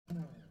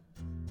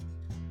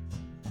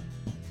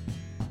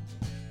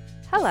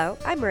Hello,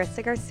 I'm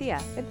Marissa Garcia,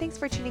 and thanks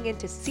for tuning in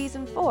to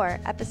Season 4,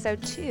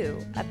 Episode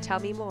 2 of Tell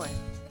Me More.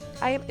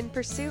 I am in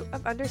pursuit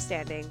of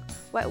understanding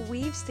what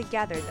weaves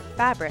together the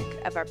fabric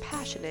of our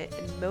passionate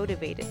and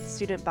motivated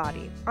student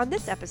body. On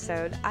this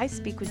episode, I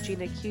speak with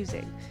Gina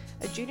Cusing,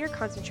 a junior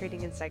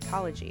concentrating in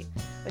psychology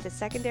with a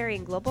secondary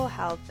in global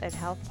health and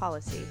health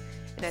policy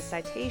and a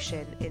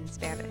citation in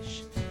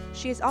Spanish.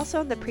 She is also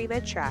on the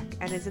pre-med track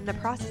and is in the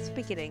process of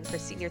beginning her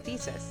senior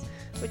thesis,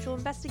 which will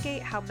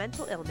investigate how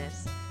mental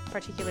illness,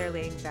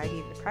 particularly anxiety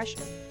and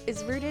depression,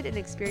 is rooted in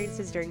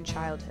experiences during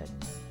childhood.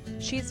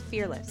 She is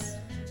fearless,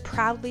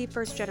 proudly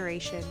first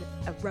generation,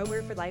 a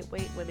rower for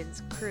lightweight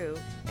women's crew,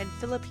 and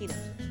Filipino.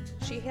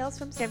 She hails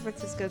from San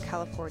Francisco,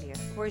 California,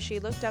 where she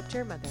looked up to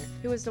her mother,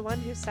 who was the one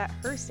who set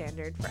her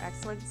standard for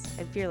excellence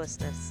and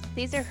fearlessness.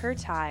 These are her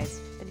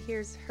ties, and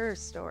here's her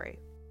story.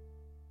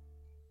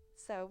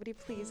 So, would you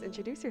please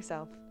introduce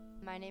yourself?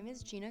 My name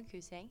is Gina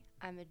Cusing.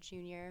 I'm a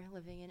junior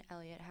living in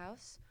Elliott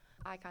House.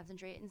 I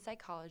concentrate in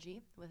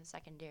psychology with a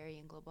secondary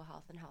in global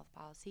health and health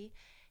policy,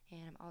 and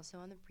I'm also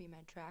on the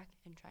pre-med track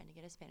and trying to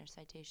get a Spanish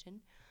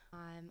citation.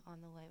 I'm on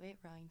the lightweight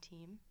rowing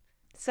team.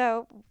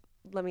 So,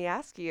 let me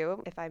ask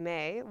you, if I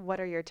may, what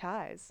are your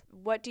ties?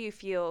 What do you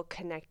feel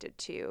connected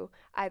to,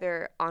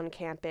 either on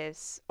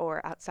campus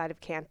or outside of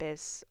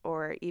campus,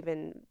 or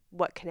even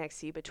what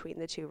connects you between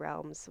the two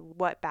realms?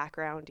 What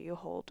background do you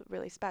hold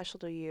really special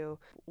to you?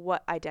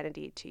 What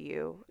identity to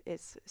you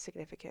is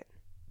significant?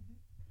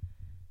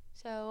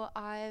 So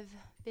I've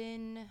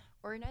been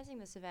organizing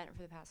this event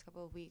for the past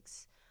couple of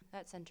weeks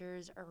that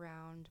centers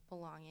around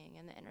belonging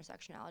and the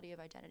intersectionality of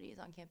identities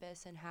on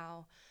campus and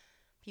how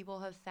people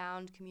have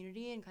found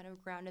community and kind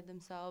of grounded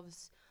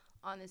themselves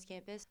on this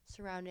campus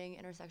surrounding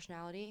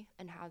intersectionality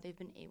and how they've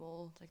been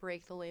able to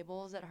break the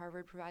labels that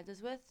Harvard provides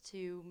us with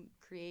to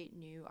create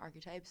new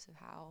archetypes of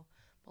how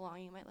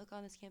belonging might look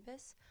on this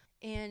campus.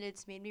 And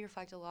it's made me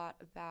reflect a lot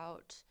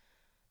about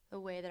the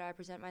way that I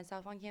present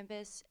myself on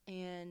campus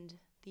and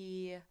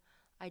the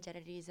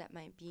identities that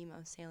might be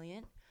most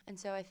salient. And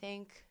so I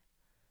think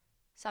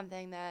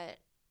something that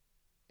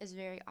is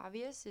very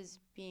obvious is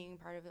being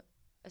part of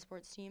a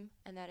sports team,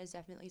 and that is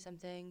definitely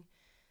something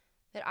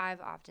that I've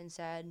often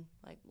said,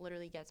 like,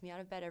 literally gets me out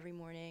of bed every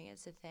morning.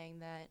 It's the thing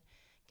that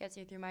gets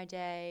me through my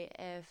day.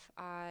 If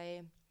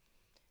I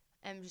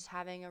am just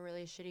having a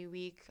really shitty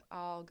week,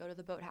 I'll go to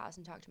the boathouse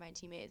and talk to my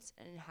teammates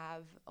and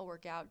have a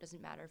workout.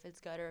 Doesn't matter if it's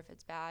good or if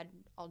it's bad,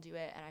 I'll do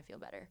it and I feel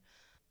better.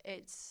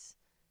 It's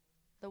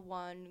the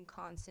one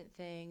constant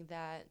thing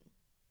that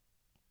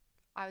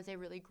I would say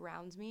really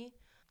grounds me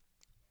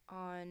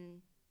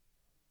on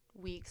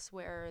weeks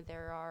where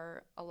there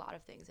are a lot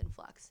of things in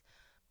flux.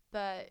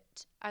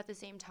 But at the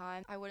same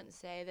time, I wouldn't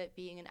say that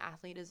being an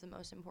athlete is the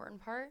most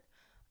important part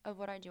of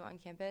what I do on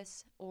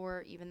campus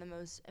or even the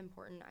most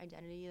important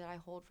identity that I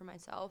hold for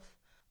myself.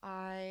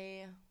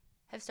 I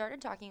have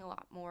started talking a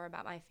lot more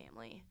about my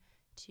family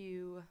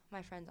to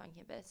my friends on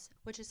campus,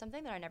 which is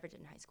something that I never did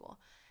in high school.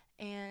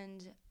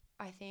 And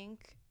I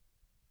think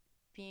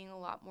being a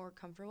lot more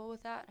comfortable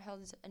with that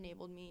has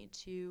enabled me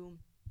to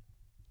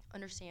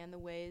understand the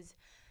ways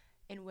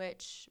in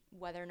which,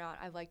 whether or not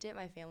I've liked it,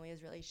 my family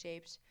has really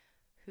shaped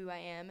who I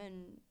am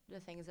and the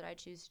things that I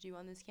choose to do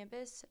on this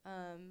campus,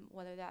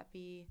 whether that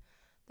be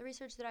the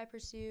research that I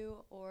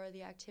pursue or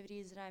the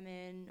activities that I'm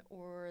in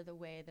or the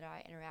way that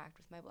I interact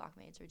with my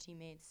blockmates or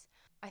teammates.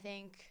 I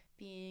think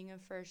being a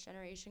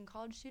first-generation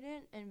college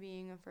student and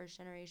being a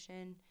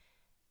first-generation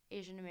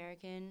Asian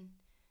American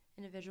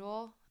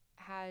individual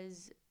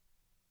has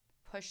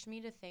pushed me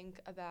to think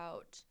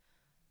about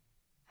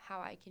how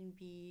I can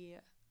be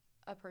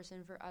a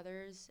person for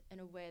others in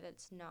a way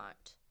that's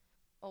not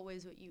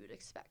always what you would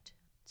expect.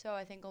 So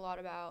I think a lot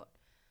about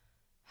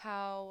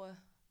how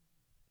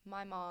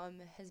my mom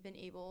has been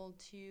able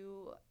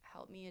to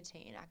help me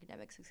attain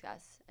academic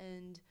success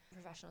and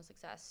professional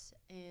success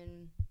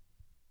in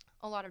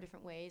a lot of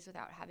different ways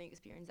without having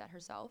experienced that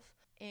herself,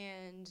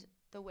 and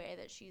the way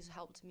that she's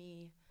helped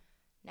me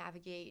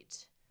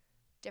navigate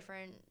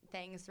different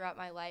things throughout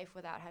my life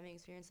without having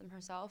experienced them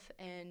herself.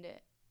 And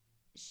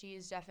she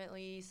is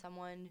definitely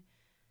someone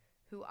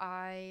who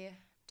I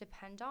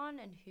depend on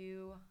and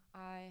who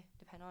I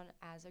depend on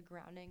as a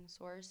grounding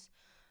source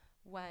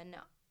when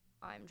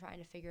I'm trying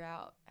to figure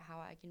out how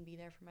I can be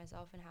there for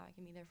myself and how I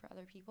can be there for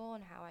other people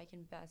and how I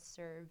can best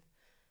serve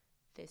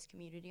this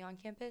community on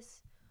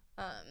campus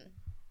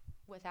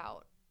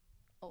without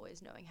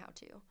always knowing how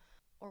to,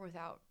 or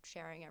without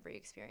sharing every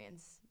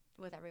experience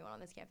with everyone on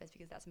this campus,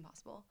 because that's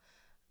impossible.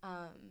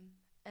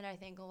 And I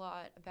think a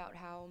lot about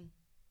how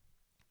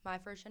my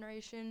first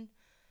generation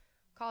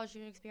college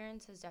student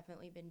experience has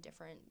definitely been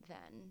different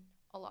than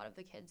a lot of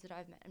the kids that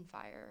I've met in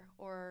FIRE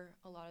or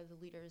a lot of the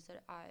leaders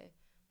that I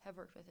have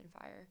worked with in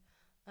FIRE,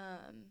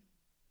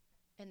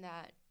 in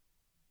that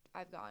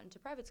I've gone to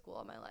private school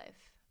all my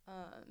life.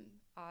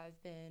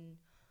 I've been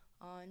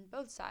on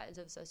both sides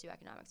of the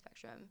socioeconomic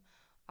spectrum.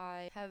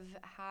 I have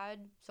had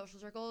social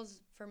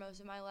circles for most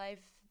of my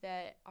life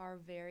that are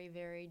very,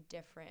 very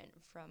different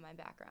from my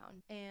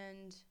background.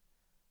 And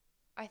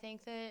I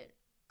think that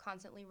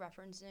constantly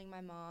referencing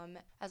my mom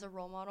as a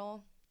role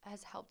model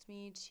has helped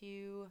me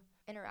to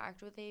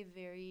interact with a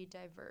very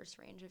diverse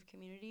range of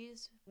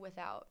communities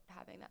without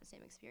having that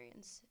same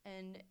experience.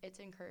 And it's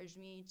encouraged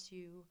me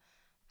to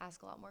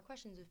ask a lot more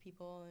questions of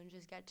people and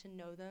just get to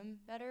know them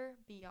better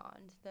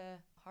beyond the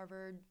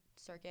Harvard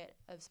circuit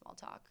of small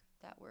talk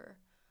that we're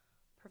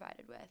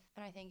provided with.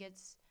 And I think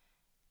it's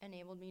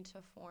enabled me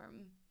to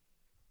form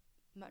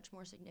much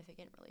more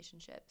significant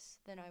relationships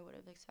than I would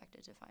have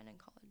expected to find in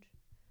college.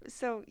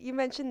 So you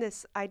mentioned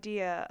this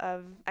idea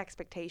of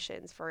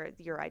expectations for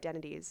your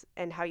identities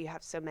and how you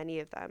have so many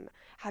of them.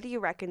 How do you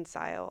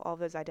reconcile all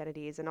those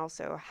identities, and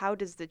also how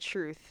does the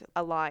truth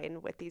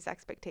align with these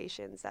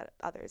expectations that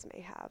others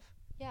may have?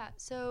 Yeah,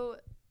 so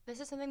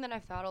this is something that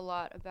I've thought a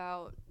lot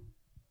about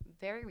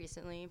very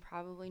recently,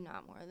 probably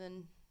not more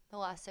than the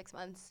last 6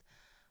 months.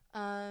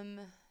 And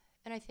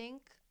I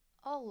think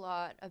a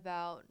lot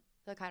about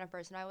the kind of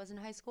person I was in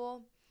high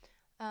school.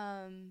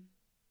 Um,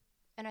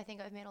 and I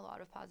think I've made a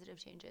lot of positive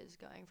changes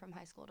going from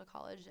high school to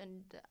college.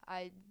 And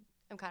I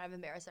am kind of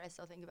embarrassed that I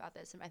still think about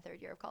this in my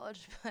third year of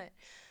college. But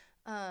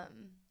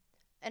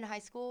in high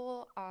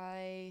school,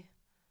 I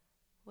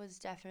was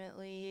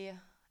definitely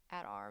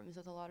at arms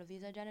with a lot of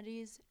these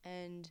identities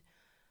and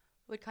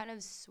would kind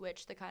of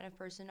switch the kind of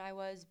person I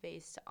was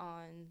based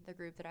on the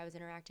group that I was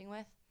interacting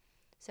with.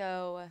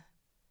 So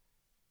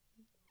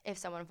if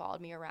someone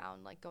followed me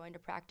around, like going to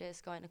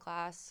practice, going to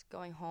class,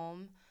 going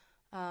home,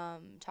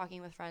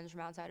 talking with friends from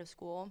outside of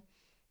school,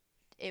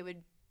 it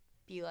would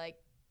be like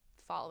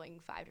following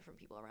 5 different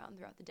people around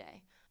throughout the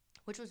day,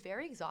 which was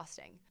very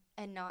exhausting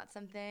and not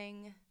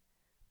something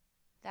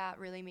that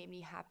really made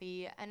me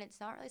happy. And it's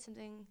not really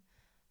something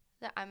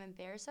that I'm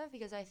embarrassed of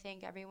because I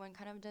think everyone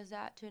kind of does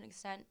that to an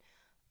extent.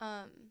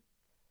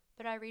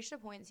 But I reached a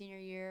point senior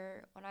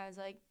year when I was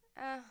like,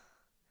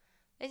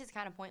 this is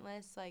kind of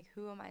pointless. Like,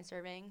 who am I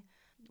serving?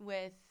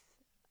 With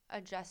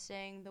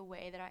adjusting the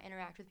way that I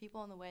interact with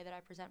people and the way that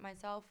I present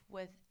myself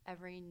with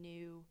every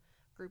new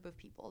group of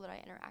people that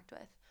I interact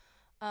with.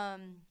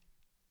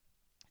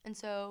 And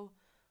so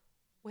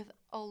with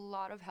a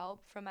lot of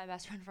help from my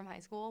best friend from high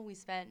school, we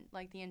spent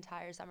like the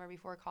entire summer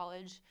before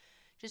college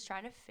just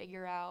trying to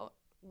figure out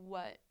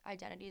what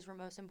identities were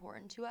most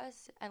important to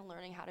us and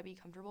learning how to be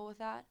comfortable with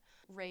that.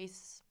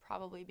 Race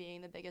probably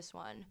being the biggest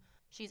one.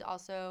 She's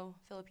also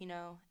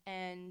Filipino,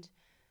 and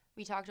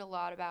we talked a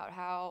lot about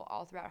how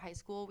all throughout high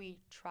school we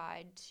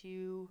tried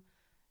to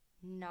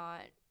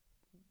not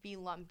be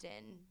lumped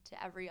in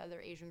to every other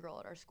Asian girl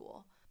at our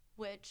school,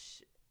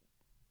 which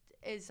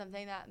is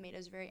something that made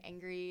us very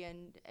angry,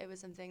 and it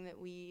was something that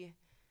we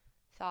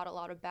thought a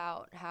lot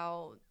about,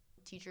 how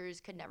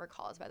teachers could never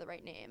call us by the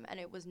right name, and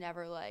it was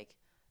never like,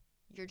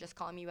 you're just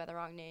calling me by the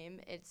wrong name.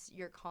 It's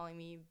you're calling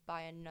me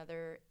by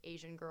another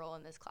Asian girl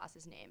in this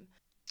class's name.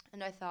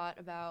 And I thought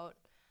about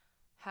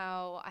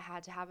how I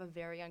had to have a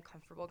very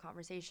uncomfortable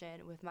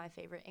conversation with my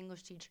favorite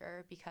English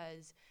teacher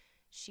because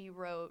she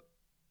wrote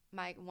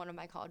one of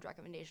my college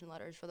recommendation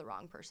letters for the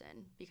wrong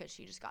person because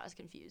she just got us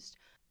confused.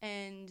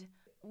 And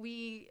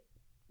we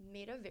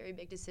made a very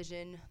big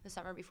decision the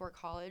summer before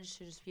college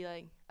to just be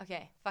like,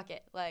 okay, fuck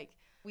it. Like,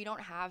 we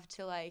don't have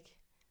to like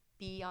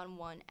be on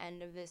one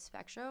end of this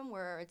spectrum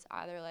where it's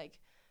either like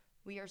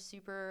we are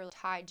super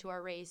tied to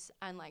our race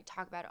and like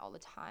talk about it all the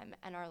time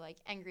and are like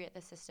angry at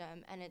the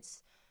system,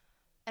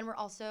 and we're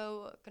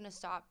also going to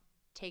stop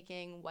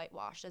taking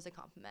whitewashed as a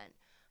compliment.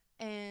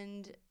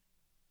 And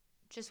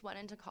just went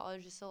into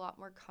college just a lot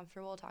more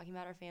comfortable talking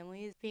about our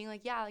families, being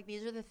like, yeah, like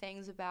these are the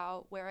things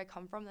about where I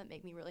come from that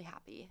make me really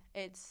happy.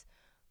 It's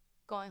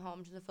going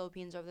home to the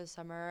Philippines over the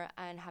summer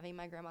and having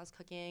my grandma's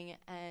cooking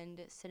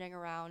and sitting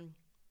around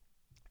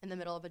in the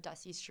middle of a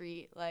dusty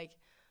street, like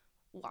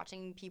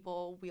watching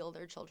people wheel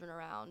their children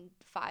around,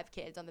 5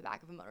 kids on the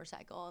back of a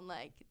motorcycle. And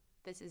like,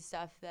 this is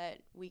stuff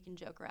that we can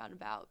joke around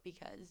about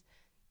because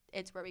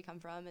it's where we come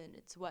from and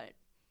it's what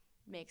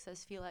makes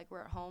us feel like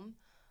we're at home.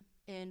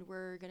 And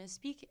we're going to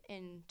speak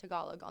in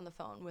Tagalog on the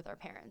phone with our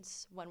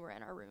parents when we're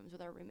in our rooms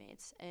with our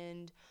roommates.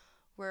 And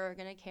we're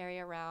going to carry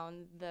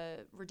around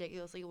the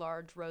ridiculously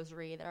large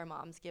rosary that our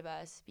moms give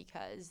us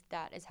because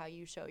that is how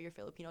you show your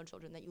Filipino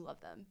children that you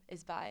love them,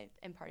 is by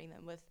imparting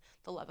them with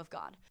the love of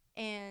God.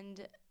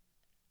 And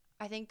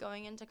I think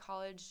going into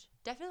college,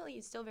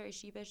 definitely still very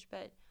sheepish,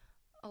 but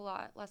a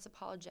lot less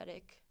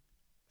apologetic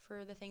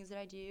for the things that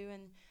I do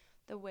and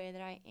the way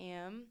that I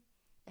am.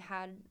 It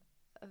had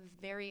a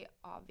very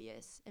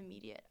obvious,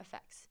 immediate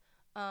effects.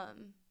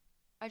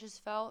 I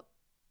just felt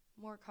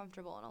more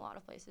comfortable in a lot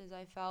of places.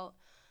 I felt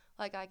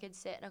like I could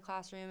sit in a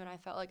classroom and I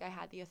felt like I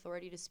had the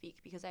authority to speak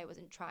because I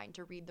wasn't trying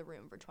to read the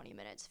room for 20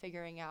 minutes,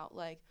 figuring out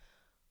like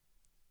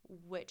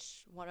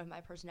which one of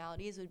my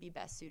personalities would be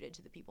best suited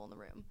to the people in the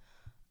room.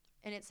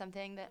 And it's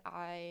something that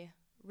I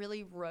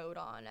really rode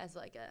on as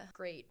like a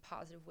great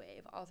positive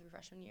wave all through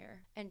freshman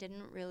year and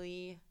didn't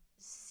really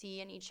see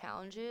any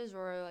challenges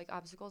or like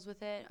obstacles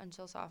with it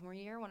until sophomore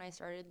year when I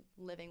started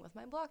living with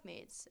my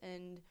blockmates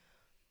and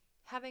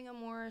having a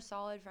more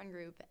solid friend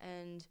group.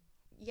 And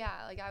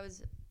yeah, like I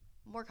was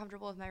more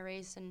comfortable with my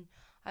race and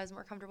I was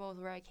more comfortable with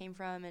where I came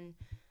from, and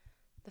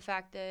the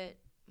fact that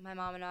my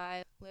mom and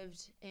I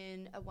lived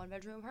in a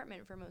one-bedroom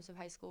apartment for most of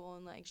high school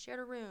and like shared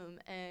a room,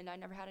 and I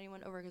never had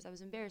anyone over because I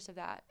was embarrassed of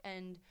that.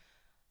 And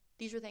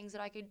these were things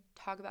that I could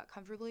talk about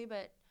comfortably,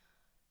 but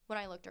when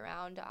I looked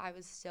around, I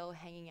was still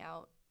hanging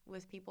out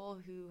with people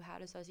who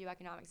had a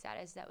socioeconomic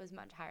status that was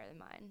much higher than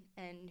mine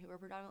and who were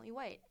predominantly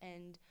white,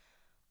 and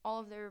all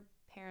of their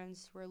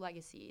parents were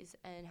legacies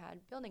and had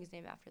buildings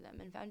named after them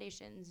and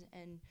foundations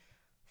and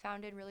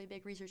founded really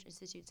big research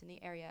institutes in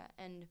the area.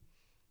 And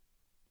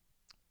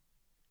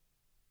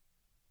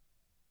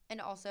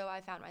also I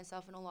found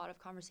myself in a lot of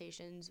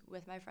conversations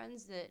with my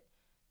friends that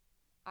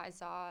I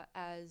saw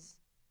as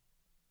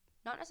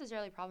not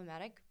necessarily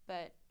problematic,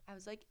 but I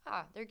was like,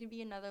 there could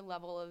be another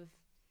level of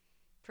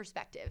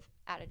perspective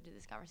added to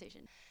this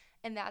conversation.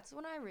 And that's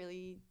when I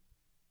really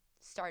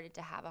started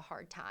to have a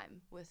hard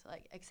time with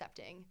like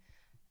accepting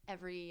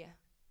every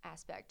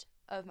aspect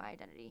of my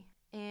identity.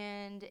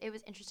 And it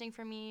was interesting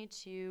for me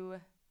to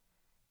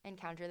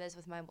encounter this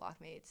with my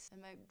blockmates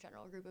and my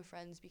general group of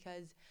friends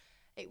because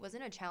it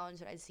wasn't a challenge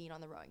that I'd seen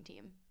on the rowing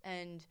team.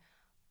 And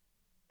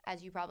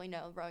as you probably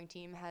know, the rowing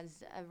team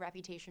has a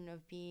reputation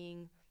of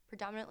being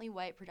predominantly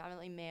white,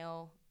 predominantly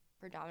male,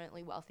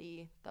 predominantly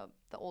wealthy,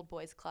 the old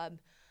boys club.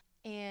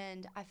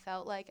 And I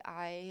felt like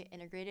I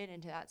integrated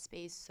into that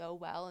space so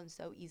well and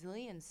so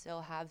easily, and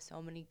still have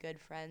so many good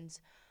friends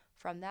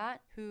from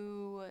that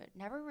who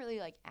never really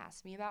like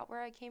asked me about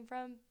where I came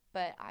from,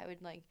 but I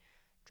would like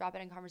drop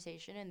it in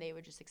conversation and they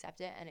would just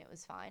accept it and it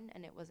was fine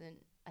and it wasn't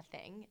a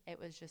thing. It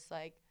was just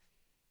like,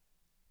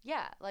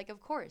 yeah, like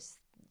of course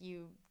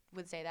you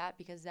would say that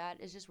because that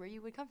is just where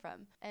you would come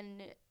from.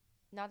 And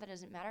not that it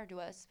doesn't matter to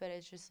us, but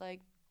it's just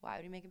like, why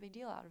would you make a big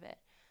deal out of it?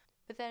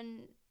 But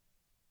then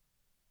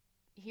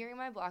hearing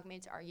my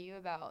blockmates argue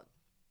about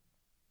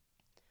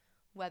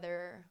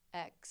whether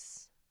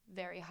X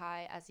very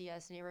high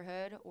SES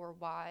neighborhood or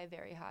Y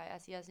very high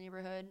SES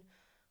neighborhood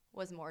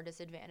was more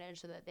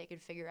disadvantaged so that they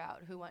could figure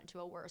out who went to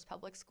a worse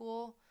public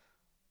school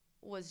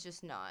was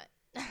just not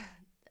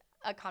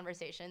a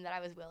conversation that I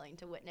was willing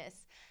to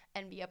witness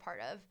and be a part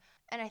of.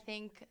 And I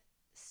think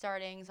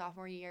starting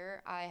sophomore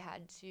year, I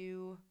had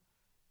to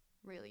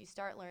really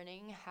start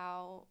learning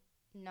how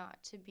not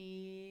to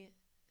be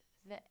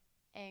the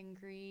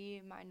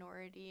angry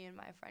minority in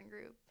my friend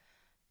group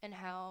and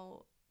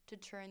how to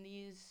turn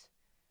these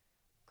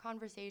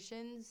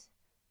conversations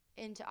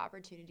into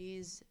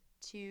opportunities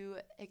to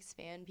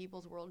expand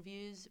people's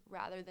worldviews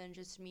rather than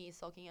just me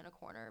sulking in a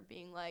corner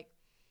being like,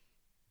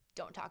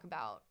 don't talk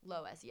about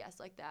low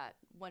SES like that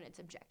when it's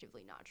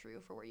objectively not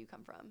true for where you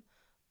come from.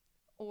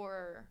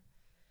 Or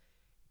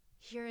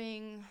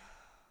hearing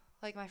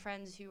like my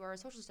friends who are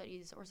social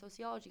studies or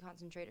sociology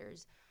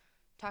concentrators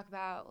talk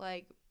about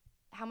like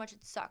how much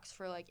it sucks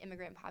for like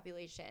immigrant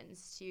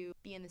populations to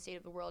be in the state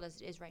of the world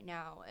as it is right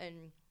now,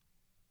 and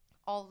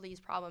all of these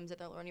problems that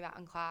they're learning about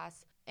in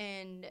class,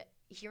 and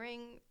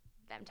hearing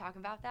them talk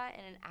about that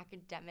in an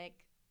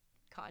academic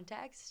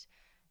context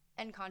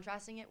and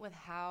contrasting it with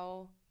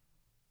how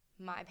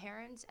my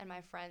parents and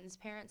my friends'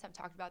 parents have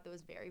talked about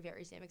those very,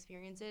 very same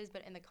experiences,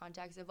 but in the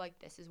context of like,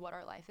 this is what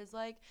our life is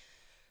like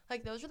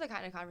those are the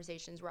kind of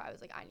conversations where I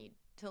was like, I need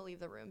to leave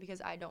the room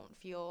because I don't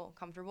feel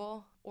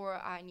comfortable, or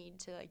I need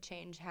to like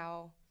change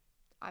how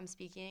I'm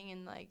speaking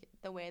and like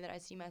the way that I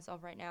see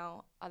myself right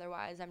now.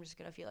 Otherwise, I'm just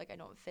gonna feel like I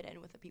don't fit in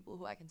with the people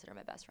who I consider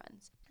my best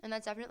friends. And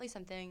that's definitely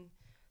something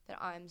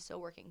that I'm still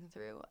working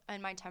through.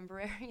 And my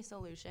temporary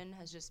solution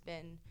has just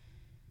been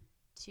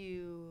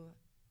to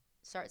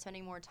start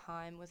spending more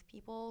time with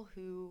people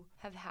who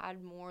have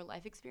had more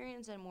life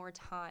experience and more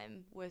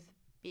time with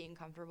being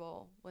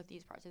comfortable with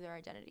these parts of their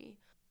identity,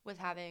 with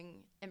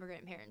having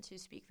immigrant parents who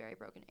speak very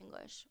broken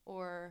English,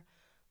 or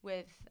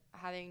with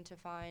having to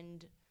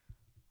find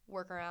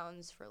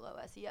workarounds for low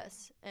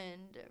SES,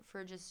 and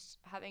for just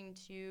having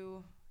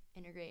to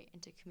integrate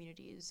into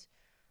communities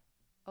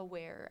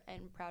aware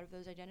and proud of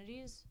those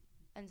identities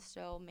and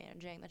still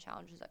managing the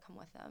challenges that come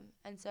with them.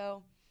 And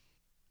so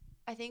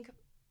I think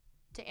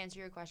to answer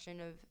your question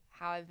of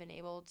how I've been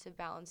able to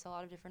balance a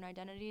lot of different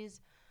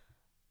identities,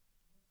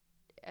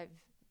 I've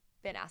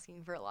been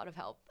asking for a lot of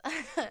help.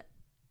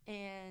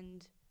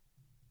 And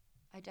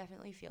I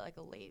definitely feel like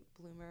a late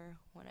bloomer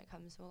when it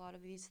comes to a lot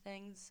of these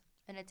things.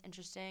 And it's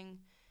interesting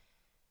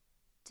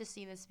to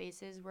see the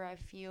spaces where I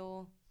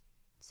feel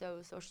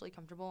so socially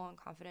comfortable and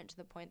confident to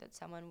the point that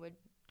someone would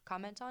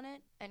comment on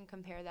it, and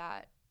compare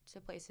that to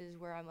places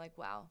where I'm like,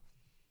 wow,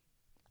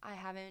 I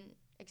haven't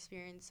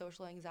experienced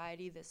social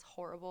anxiety this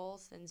horrible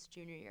since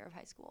junior year of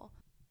high school.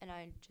 And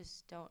I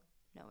just don't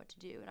know what to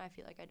do. And I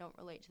feel like I don't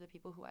relate to the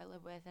people who I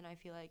live with. And I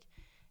feel like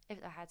if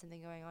I had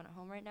something going on at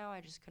home right now, I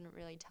just couldn't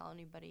really tell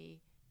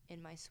anybody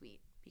in my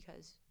suite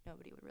because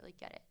nobody would really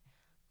get it.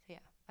 So yeah,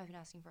 I've been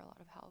asking for a lot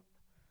of help,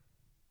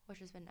 which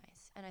has been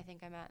nice. And I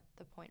think I'm at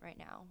the point right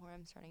now where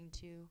I'm starting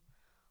to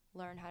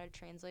learn how to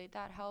translate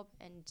that help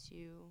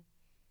into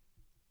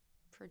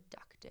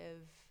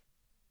productive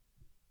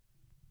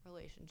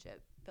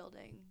relationship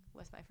building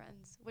with my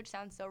friends, which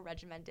sounds so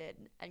regimented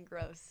and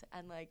gross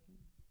and like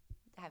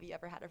have you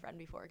ever had a friend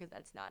before, because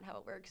that's not how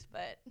it works.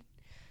 But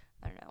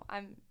I don't know.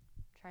 I'm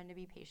trying to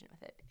be patient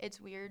with it. It's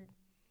weird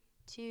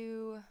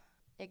to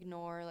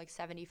ignore like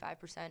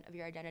 75% of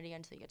your identity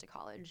until you get to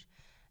college,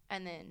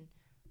 and then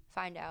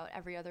find out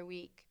every other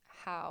week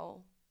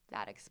how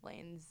that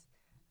explains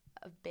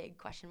a big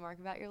question mark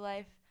about your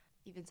life.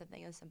 Even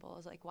something as simple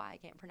as like why I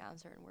can't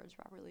pronounce certain words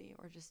properly,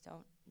 or just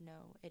don't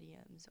know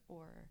idioms,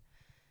 or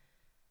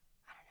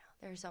I don't know.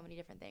 There are so many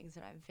different things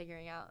that I'm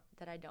figuring out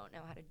that I don't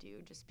know how to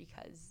do just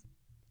because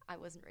I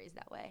wasn't raised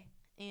that way.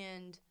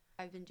 And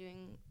I've been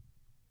doing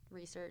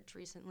research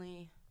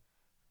recently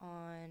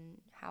on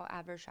how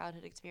adverse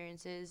childhood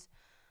experiences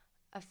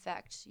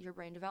affect your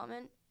brain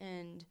development.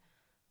 And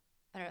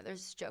I don't know,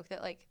 there's this joke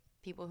that like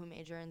people who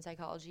major in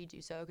psychology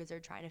do so because they're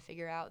trying to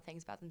figure out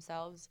things about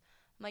themselves.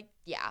 I'm like,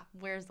 yeah,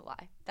 where's the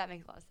lie? That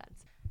makes a lot of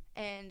sense.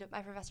 And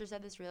my professor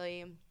said this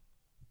really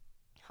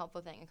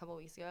helpful thing a couple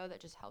weeks ago that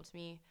just helped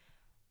me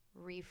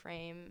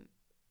reframe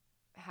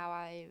how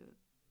I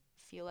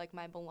feel like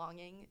my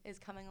belonging is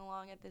coming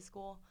along at this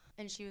school.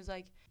 And she was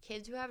like,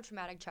 kids who have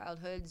traumatic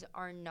childhoods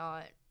are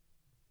not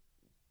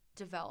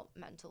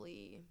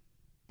developmentally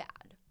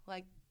bad.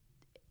 Like,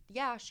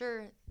 yeah,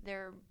 sure,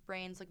 their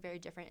brains look very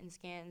different in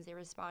scans. They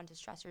respond to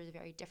stressors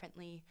very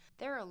differently.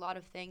 There are a lot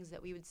of things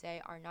that we would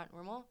say are not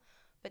normal,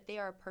 but they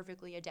are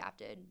perfectly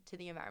adapted to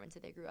the environments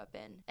that they grew up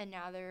in. And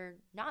now they're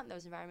not in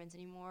those environments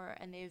anymore,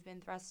 and they've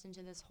been thrust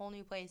into this whole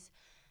new place,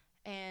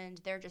 and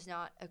they're just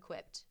not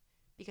equipped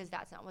because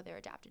that's not what they're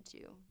adapted to.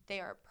 They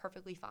are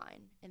perfectly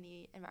fine in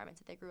the environments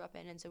that they grew up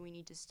in, and so we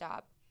need to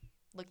stop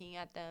looking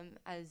at them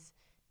as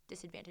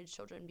disadvantaged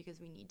children because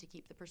we need to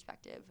keep the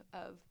perspective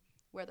of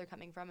where they're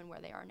coming from and where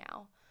they are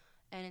now.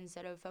 And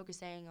instead of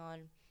focusing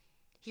on,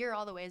 here are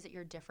all the ways that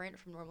you're different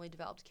from normally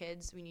developed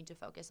kids, we need to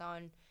focus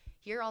on,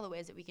 here are all the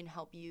ways that we can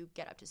help you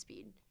get up to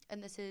speed.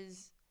 And this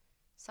is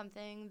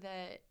something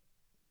that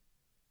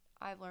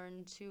I've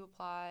learned to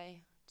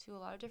apply to a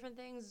lot of different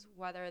things,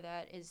 whether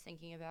that is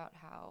thinking about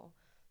how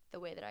the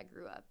way that I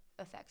grew up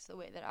affects the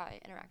way that I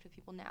interact with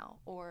people now,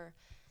 or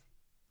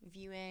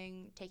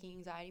viewing taking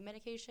anxiety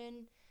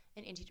medication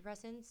and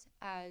antidepressants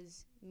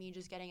as me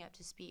just getting up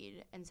to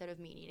speed instead of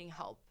me needing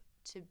help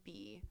to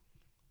be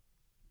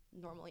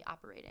normally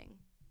operating.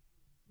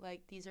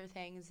 Like, these are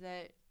things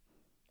that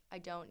I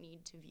don't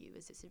need to view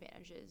as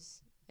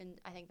disadvantages. And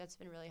I think that's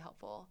been really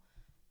helpful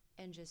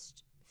in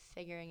just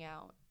figuring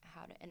out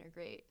how to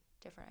integrate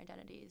different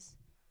identities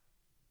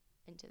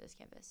into this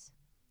campus.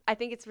 I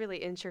think it's really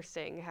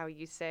interesting how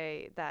you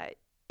say that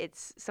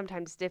it's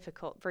sometimes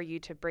difficult for you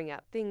to bring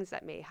up things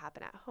that may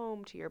happen at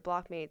home to your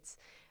blockmates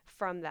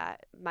from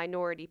that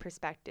minority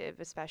perspective,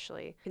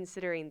 especially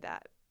considering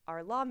that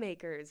our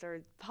lawmakers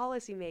or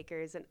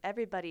policymakers and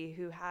everybody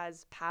who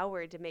has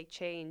power to make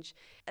change,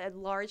 a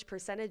large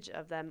percentage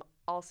of them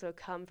also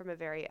come from a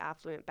very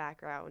affluent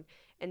background.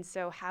 And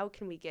so how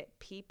can we get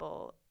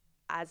people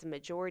as a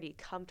majority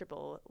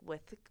comfortable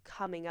with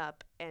coming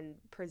up and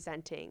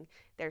presenting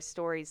their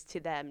stories to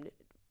them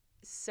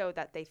so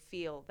that they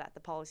feel that the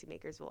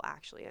policymakers will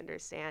actually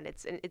understand?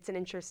 It's an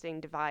interesting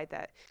divide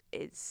that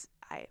is,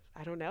 I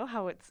don't know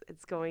how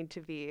it's going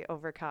to be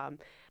overcome.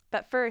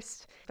 But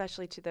first,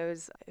 especially to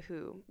those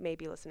who may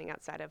be listening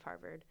outside of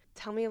Harvard,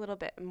 tell me a little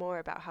bit more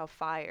about how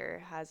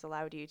FIRE has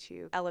allowed you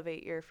to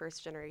elevate your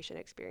first generation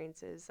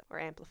experiences or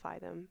amplify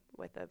them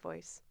with a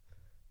voice.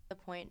 The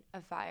point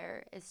of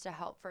FIRE is to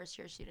help first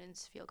year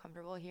students feel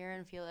comfortable here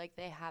and feel like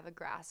they have a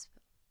grasp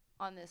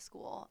on this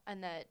school,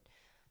 and that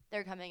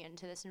they're coming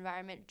into this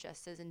environment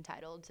just as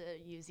entitled to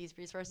use these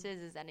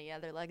resources as any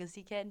other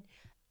legacy kid.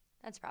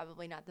 That's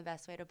probably not the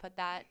best way to put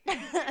that.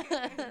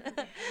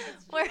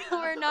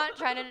 We're not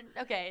trying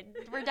to, okay,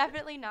 we're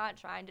definitely not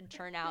trying to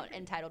churn out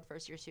entitled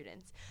first year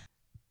students.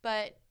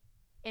 But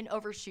in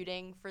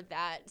overshooting for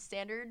that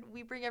standard,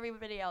 we bring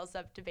everybody else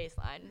up to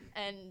baseline,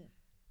 and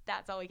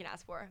that's all we can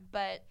ask for.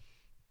 But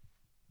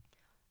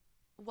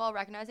while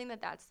recognizing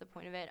that that's the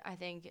point of it, I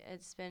think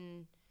it's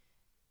been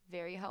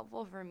very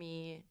helpful for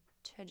me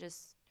to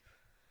just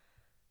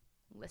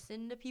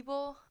listen to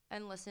people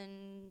and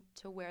listen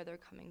to where they're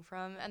coming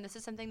from. And this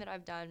is something that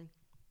I've done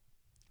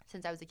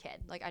since I was a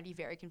kid. Like, I'd be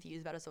very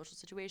confused about a social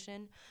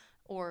situation,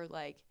 or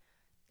like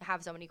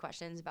have so many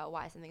questions about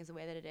why something is the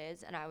way that it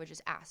is, and I would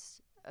just ask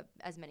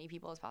as many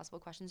people as possible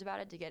questions about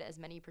it to get as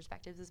many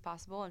perspectives as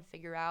possible and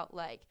figure out,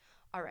 like,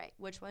 all right,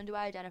 which one do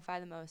I identify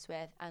the most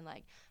with, and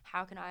like,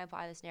 how can I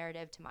apply this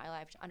narrative to my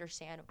life to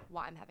understand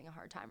why I'm having a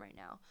hard time right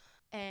now.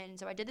 And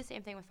so I did the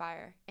same thing with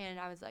FIRE, and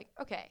I was like,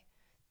 okay,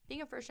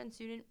 being a first-gen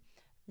student,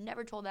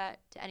 never told that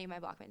to any of my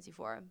blockmates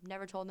before.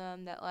 Never told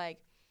them that, like,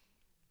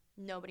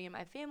 nobody in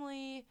my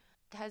family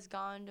has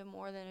gone to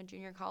more than a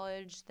junior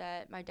college,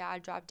 that my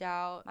dad dropped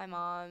out, my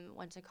mom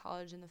went to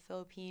college in the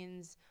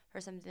Philippines for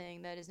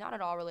something that is not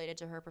at all related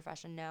to her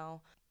profession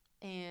now,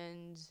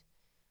 and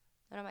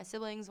none of my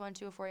siblings went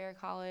to a four-year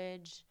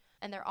college,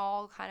 and they're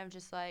all kind of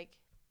just like,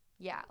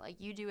 yeah, like,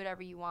 you do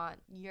whatever you want,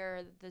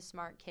 you're the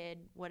smart kid,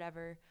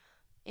 whatever.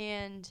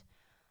 And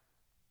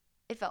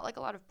it felt like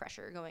a lot of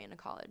pressure going into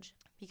college,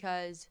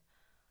 because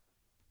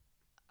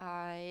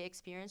I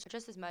experienced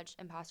just as much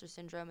imposter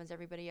syndrome as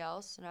everybody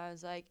else. And I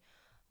was like,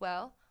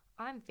 well,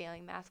 I'm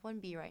failing Math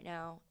 1B right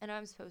now, and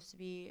I'm supposed to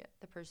be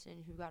the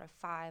person who got a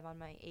 5 on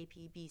my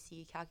AP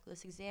BC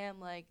calculus exam.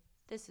 Like,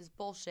 this is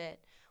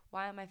bullshit.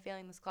 Why am I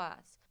failing this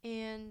class?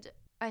 And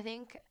I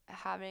think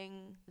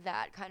having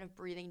that kind of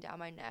breathing down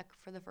my neck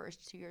for the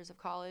first 2 years of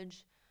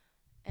college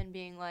and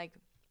being like,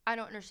 I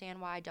don't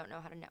understand why I don't know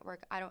how to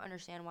network. I don't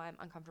understand why I'm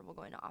uncomfortable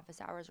going to office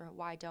hours, or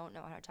why I don't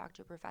know how to talk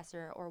to a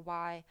professor, or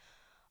why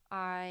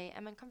I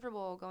am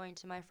uncomfortable going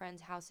to my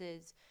friends'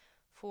 houses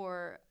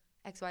for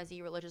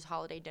XYZ religious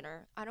holiday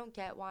dinner. I don't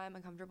get why I'm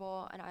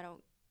uncomfortable, and I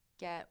don't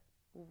get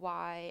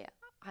why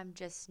I'm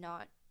just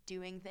not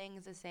doing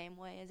things the same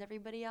way as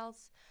everybody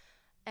else.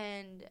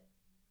 And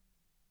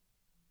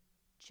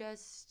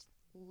just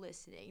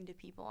listening to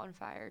people on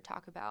fire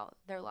talk about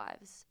their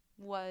lives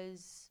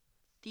was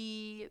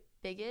the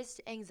biggest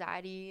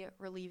anxiety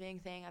relieving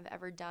thing I've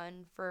ever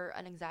done for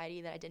an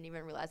anxiety that I didn't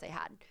even realize I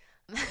had.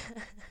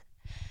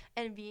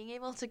 And being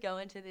able to go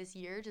into this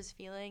year just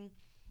feeling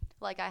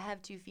like I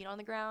have 2 feet on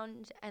the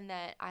ground and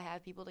that I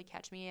have people to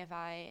catch me if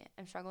I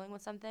am struggling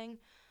with something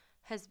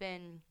has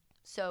been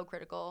so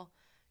critical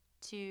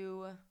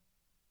to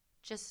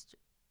just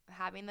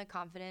having the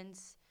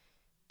confidence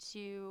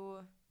to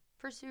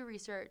pursue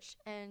research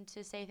and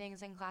to say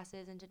things in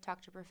classes and to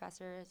talk to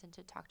professors and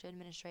to talk to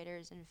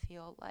administrators and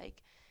feel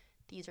like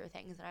these are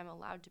things that I'm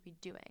allowed to be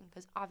doing,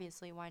 because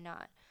obviously, why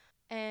not?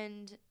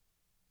 And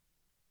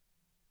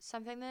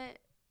something that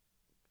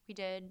we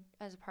did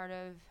as a part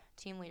of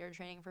team leader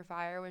training for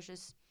FIRE was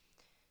just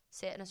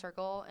sit in a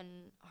circle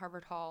in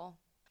Harvard Hall.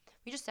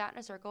 We just sat in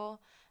a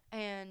circle,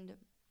 and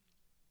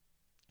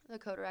the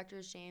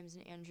co-directors, James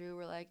and Andrew,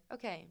 were like,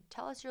 okay,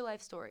 tell us your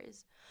life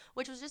stories,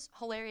 which was just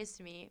hilarious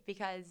to me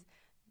because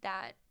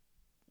that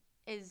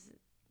is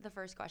the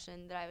first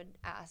question that I would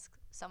ask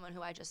someone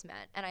who I just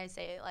met. And I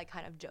say it like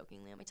kind of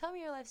jokingly, I'm like, tell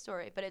me your life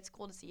story. But it's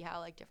cool to see how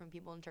like different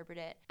people interpret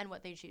it and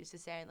what they choose to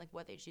say and like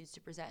what they choose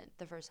to present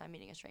the first time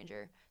meeting a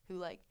stranger who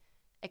like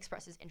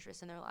expresses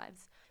interest in their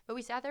lives. But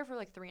we sat there for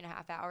like 3.5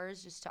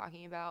 hours just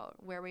talking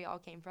about where we all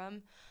came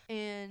from.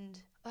 And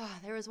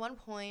there was one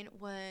point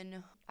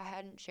when I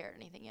hadn't shared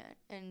anything yet.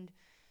 And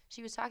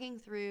she was talking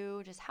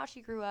through just how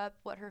she grew up,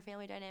 what her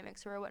family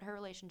dynamics were, what her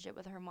relationship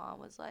with her mom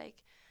was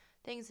like,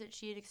 things that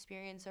she had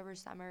experienced over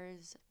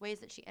summers, ways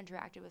that she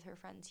interacted with her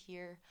friends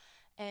here.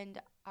 And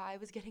I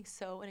was getting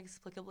so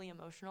inexplicably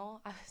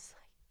emotional. I was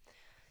like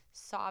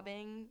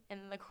sobbing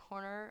in the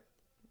corner.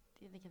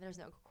 There's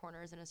no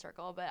corners in a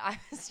circle, but I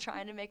was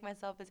trying to make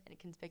myself as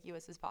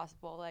inconspicuous as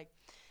possible, like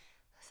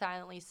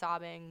silently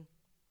sobbing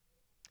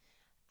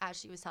as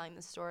she was telling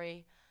the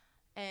story.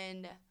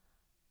 And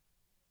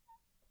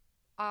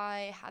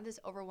I had this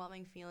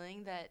overwhelming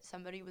feeling that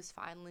somebody was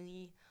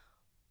finally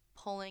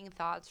pulling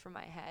thoughts from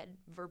my head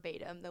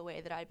verbatim the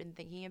way that I'd been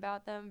thinking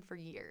about them for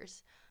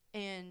years.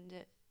 And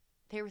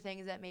they were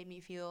things that made me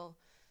feel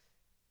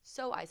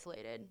so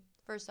isolated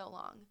for so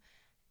long.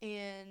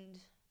 And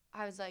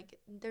I was like,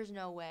 there's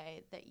no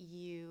way that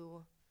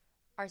you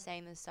are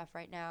saying this stuff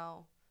right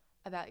now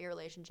about your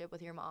relationship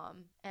with your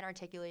mom and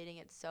articulating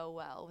it so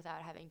well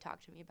without having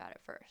talked to me about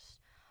it first.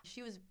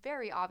 She was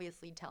very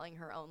obviously telling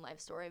her own life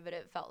story, but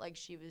it felt like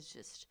she was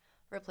just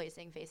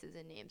replacing faces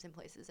and names and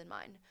places in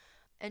mine.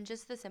 And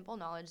just the simple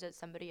knowledge that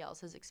somebody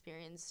else has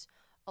experienced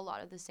a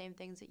lot of the same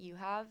things that you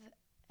have,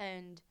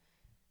 and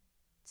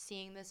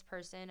seeing this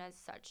person as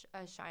such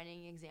a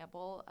shining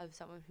example of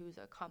someone who's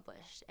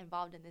accomplished,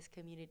 involved in this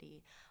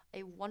community,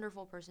 a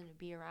wonderful person to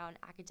be around,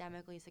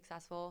 academically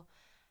successful,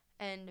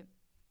 and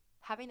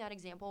having that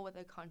example with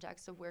the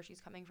context of where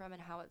she's coming from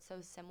and how it's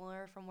so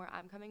similar from where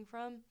I'm coming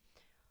from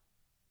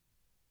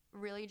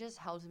really just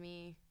helped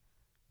me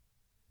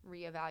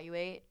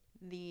reevaluate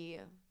the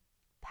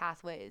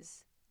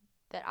pathways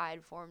that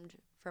I'd formed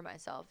for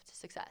myself to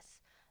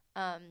success.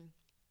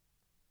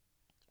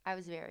 I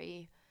was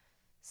very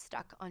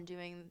stuck on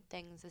doing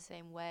things the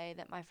same way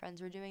that my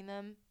friends were doing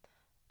them,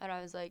 and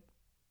I was like,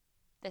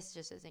 this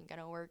just isn't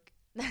gonna work.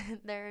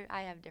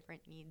 I have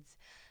different needs,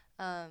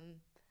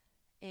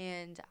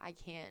 and I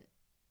can't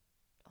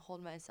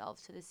hold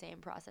myself to the same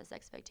process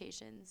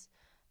expectations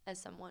as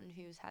someone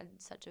who's had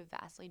such a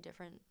vastly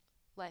different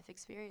life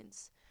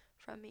experience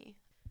from me.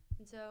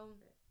 And so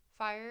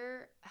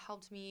FIRE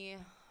helped me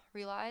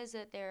realize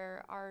that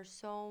there are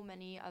so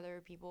many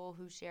other people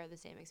who share the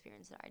same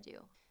experience that I do.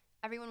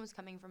 Everyone was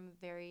coming from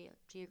very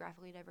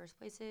geographically diverse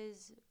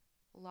places,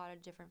 a lot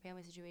of different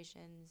family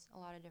situations, a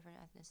lot of different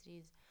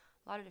ethnicities,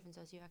 a lot of different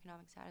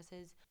socioeconomic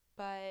statuses.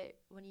 But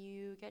when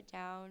you get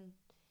down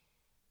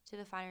to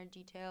the finer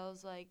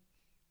details, like,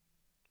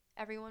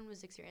 everyone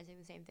was experiencing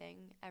the same thing.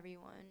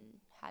 Everyone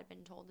had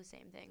been told the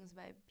same things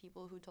by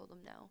people who told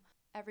them no.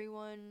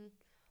 Everyone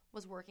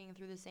was working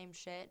through the same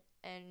shit,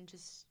 and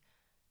just,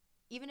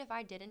 even if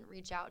I didn't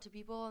reach out to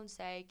people and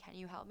say, can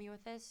you help me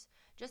with this?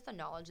 Just the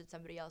knowledge that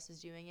somebody else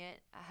is doing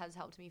it has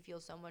helped me feel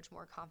so much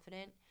more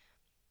confident.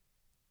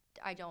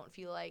 I don't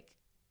feel like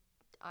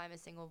I'm a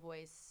single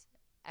voice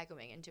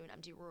echoing into an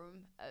empty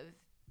room of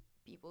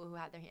people who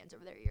have their hands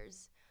over their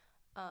ears.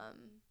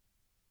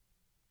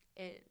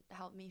 It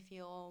helped me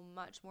feel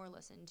much more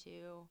listened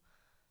to,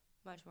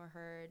 much more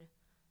heard.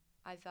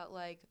 I felt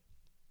like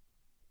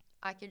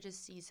I could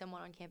just see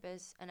someone on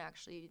campus and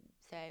actually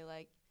say,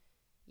 like,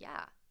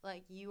 yeah,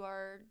 like, you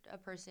are a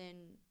person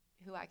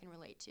who I can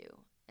relate to,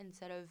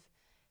 instead of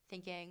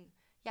thinking,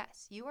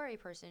 yes, you are a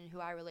person who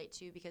I relate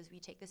to because we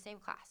take the same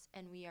class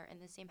and we are in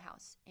the same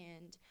house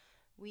and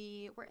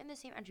we were in the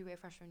same entryway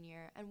freshman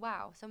year, and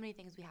wow, so many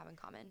things we have in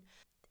common.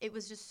 It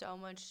was just so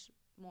much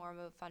more of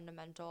a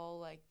fundamental,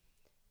 like,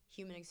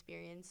 human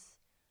experience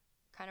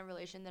kind of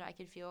relation that I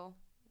could feel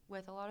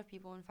with a lot of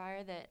people in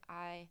fire that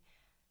I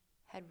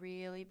had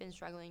really been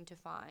struggling to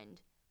find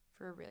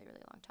for a really,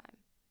 really long time.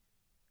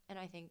 And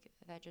I think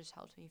that just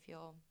helped me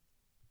feel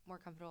more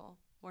comfortable,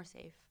 more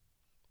safe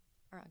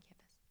around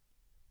campus.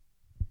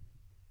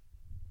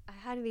 I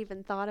hadn't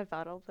even thought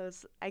about all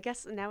those, I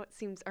guess now it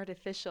seems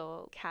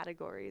artificial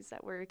categories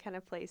that were kind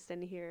of placed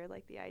in here,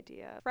 like the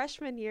idea of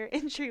freshman year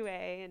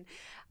entryway and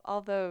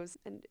all those.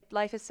 And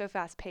life is so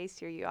fast paced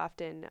here, you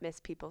often miss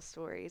people's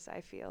stories,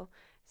 I feel.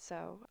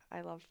 So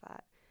I love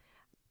that.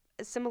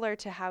 Similar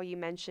to how you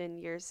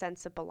mentioned your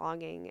sense of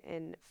belonging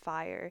in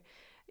fire,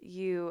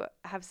 you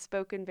have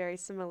spoken very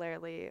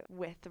similarly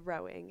with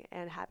rowing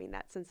and having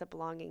that sense of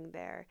belonging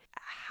there.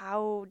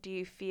 How do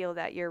you feel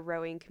that your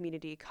rowing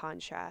community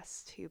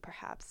contrasts to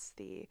perhaps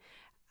the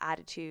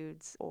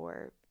attitudes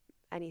or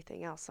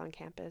anything else on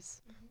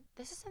campus?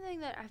 This is something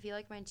that I feel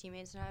like my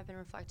teammates and I have been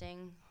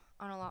reflecting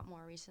on a lot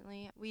more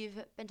recently.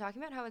 We've been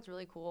talking about how it's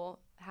really cool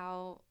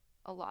how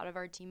a lot of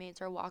our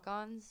teammates are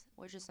walk-ons,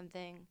 which is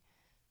something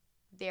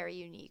very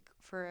unique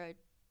for a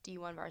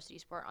D1 varsity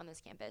sport on this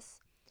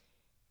campus.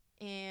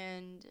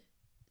 And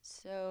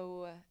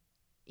so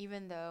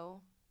even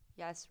though,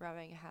 yes,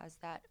 rowing has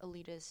that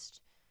elitist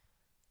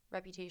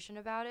reputation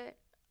about it,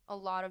 a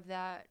lot of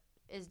that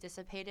is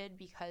dissipated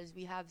because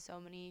we have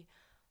so many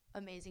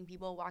amazing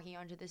people walking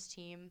onto this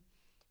team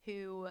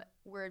who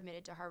were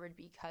admitted to Harvard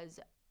because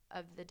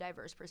of the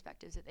diverse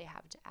perspectives that they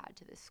have to add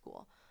to this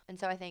school. And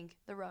so I think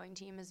the rowing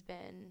team has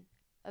been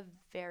a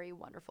very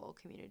wonderful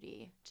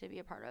community to be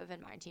a part of,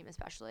 and my team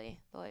especially,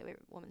 the lightweight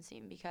women's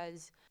team,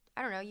 because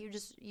I don't know,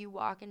 you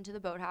walk into the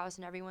boathouse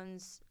and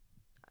everyone's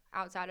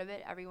outside of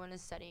it, everyone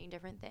is studying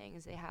different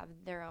things. They have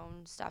their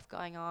own stuff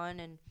going on,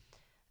 and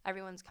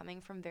everyone's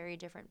coming from very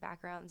different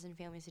backgrounds and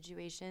family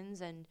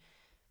situations, and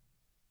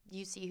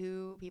you see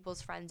who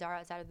people's friends are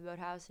outside of the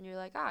boathouse and you're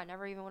like, I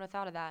never even would have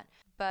thought of that.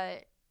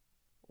 But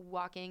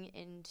walking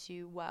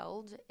into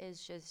Weld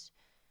is just,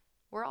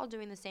 we're all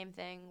doing the same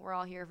thing. We're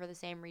all here for the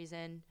same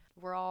reason.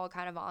 We're all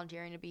kind of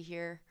volunteering to be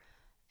here.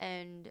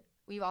 And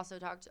we've also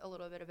talked a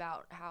little bit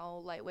about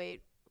how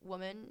lightweight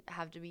women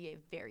have to be a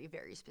very,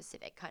 very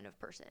specific kind of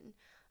person,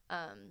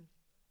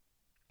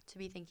 to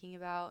be thinking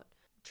about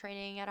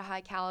training at a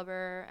high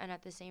caliber and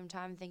at the same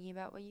time thinking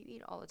about what you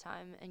eat all the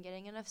time and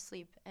getting enough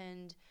sleep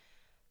and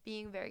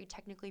being very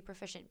technically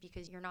proficient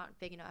because you're not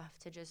big enough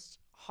to just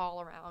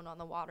haul around on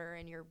the water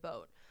in your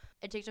boat.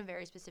 It takes a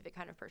very specific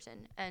kind of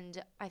person.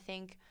 And I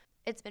think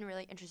it's been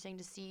really interesting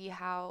to see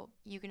how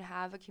you can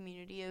have a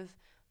community of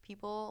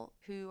people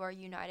who are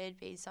united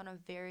based on a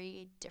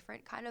very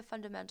different kind of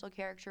fundamental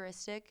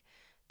characteristic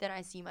than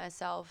I see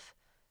myself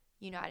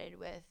united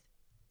with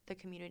the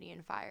community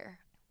in fire,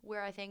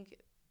 where I think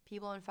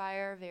people in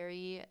fire are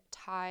very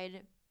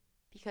tied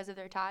because of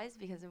their ties,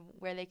 because of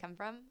where they come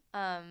from,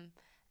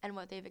 and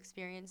what they've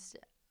experienced.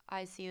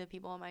 I see the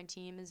people on my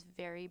team as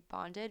very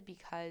bonded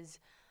because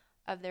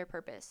of their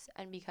purpose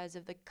and because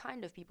of the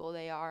kind of people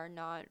they are,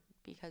 not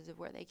because of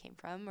where they came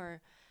from or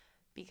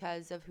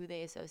because of who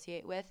they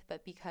associate with,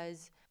 but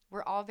because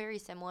we're all very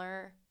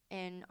similar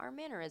in our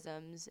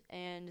mannerisms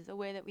and the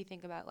way that we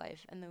think about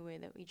life and the way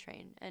that we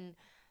train. And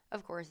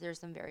of course, there's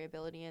some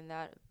variability in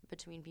that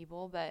between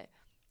people, but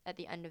at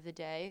the end of the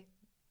day,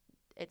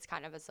 it's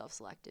kind of a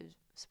self-selective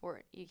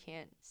sport. You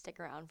can't stick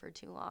around for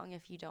too long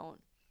if you don't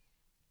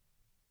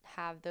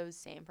have those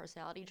same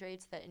personality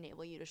traits that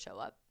enable you to show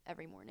up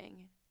every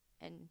morning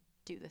and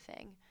do the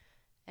thing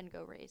and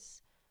go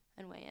race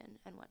and weigh in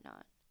and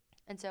whatnot.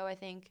 And so I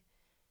think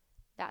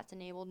that's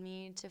enabled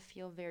me to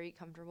feel very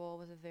comfortable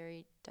with a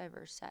very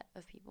diverse set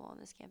of people on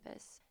this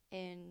campus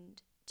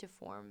and to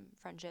form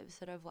friendships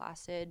that have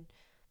lasted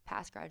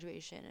past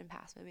graduation and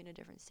past moving to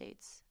different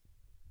states.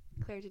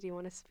 Claire, did you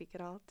want to speak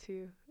at all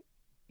to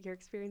your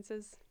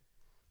experiences?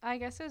 I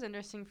guess it was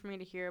interesting for me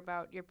to hear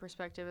about your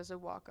perspective as a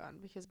walk-on,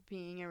 because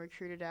being a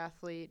recruited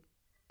athlete,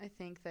 I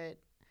think that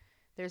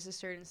there's a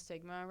certain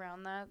stigma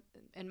around that.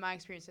 In my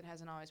experience, it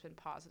hasn't always been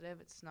positive.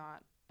 It's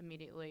not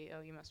immediately,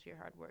 oh, you must be a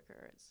hard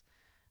worker. It's,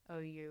 oh,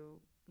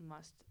 you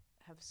must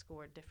have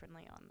scored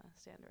differently on the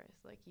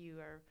standardized. Like, you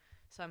are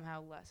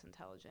somehow less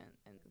intelligent,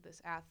 and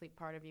this athlete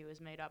part of you is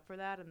made up for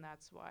that, and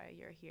that's why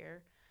you're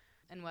here.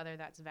 And whether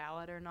that's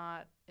valid or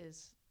not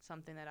is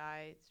something that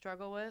I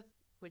struggle with,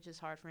 which is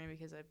hard for me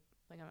because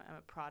I'm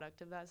a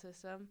product of that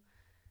system.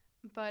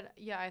 But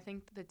yeah, I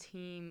think the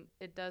team,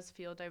 it does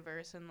feel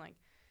diverse and like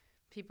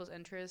people's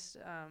interests.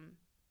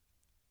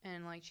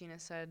 And like Gina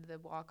said, the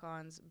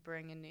walk-ons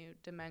bring a new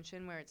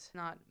dimension where it's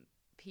not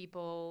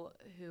people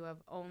who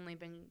have only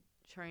been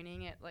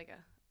training at like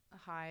a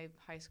high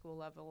school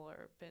level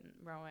or been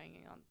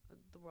rowing on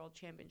the world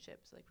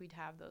championships. Like, we'd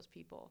have those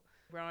people.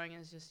 Rowing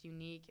is just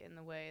unique in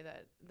the way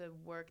that the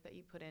work that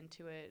you put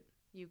into it,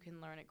 you can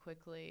learn it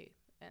quickly,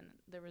 and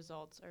the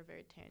results are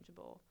very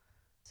tangible.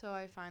 So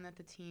I find that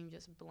the team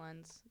just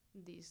blends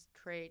these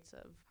traits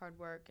of hard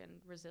work and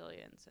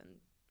resilience and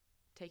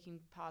taking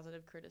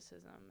positive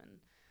criticism and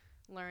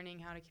learning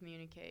how to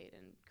communicate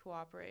and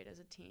cooperate as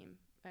a team.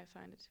 I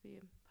find it to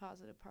be a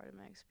positive part of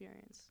my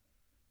experience.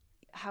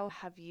 How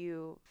have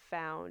you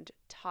found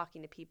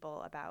talking to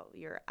people about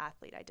your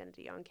athlete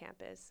identity on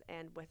campus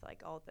and with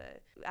like all the,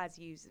 as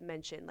you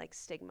mentioned, like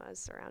stigmas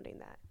surrounding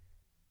that?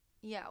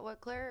 Yeah, what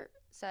Claire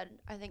said,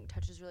 I think,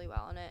 touches really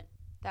well on it.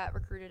 That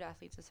recruited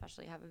athletes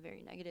especially have a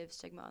very negative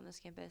stigma on this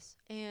campus.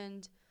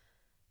 And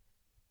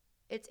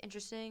it's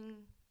interesting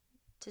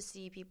to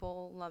see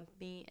people lump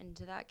me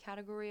into that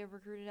category of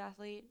recruited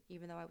athlete,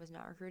 even though I was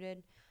not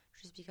recruited,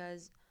 just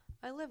because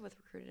I live with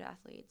recruited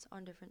athletes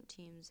on different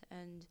teams,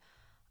 and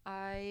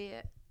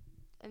I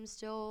am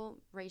still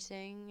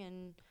racing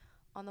and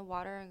on the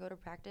water and go to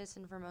practice,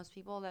 and for most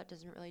people that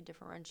doesn't really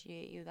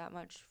differentiate you that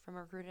much from a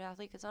recruited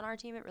athlete, because on our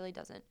team it really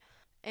doesn't.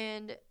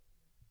 And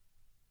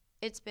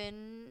it's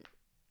been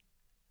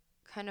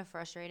kind of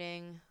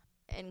frustrating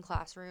in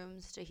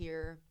classrooms to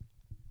hear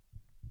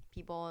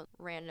people in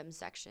random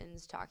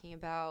sections talking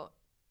about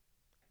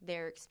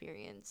their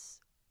experience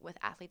with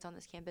athletes on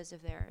this campus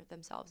if they're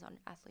themselves not an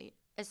athlete,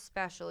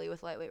 especially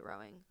with lightweight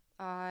rowing.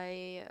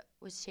 I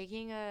was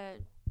taking a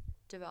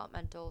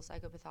developmental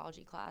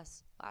psychopathology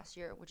class last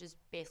year, which is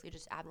basically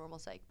just abnormal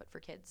psych, but for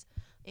kids.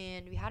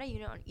 And we had a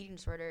unit on eating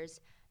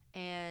disorders,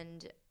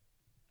 and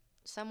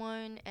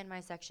someone in my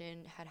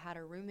section had had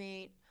a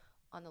roommate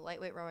on the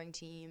lightweight rowing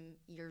team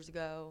years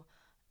ago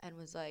and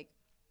was like,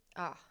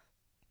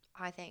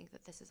 I think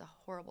that this is a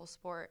horrible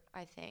sport.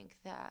 I think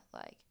that,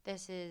 like,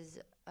 this is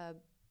a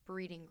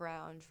breeding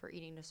ground for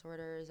eating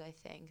disorders. I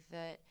think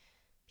that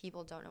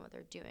people don't know what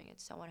they're doing.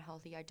 It's so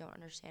unhealthy. I don't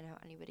understand how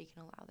anybody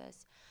can allow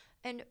this.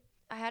 And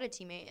I had a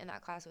teammate in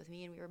that class with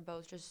me, and we were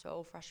both just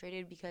so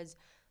frustrated because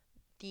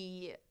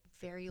the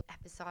very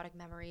episodic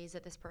memories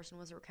that this person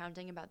was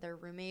recounting about their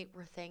roommate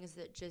were things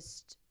that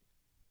just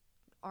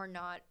are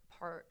not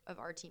part of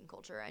our team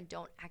culture and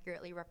don't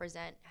accurately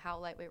represent how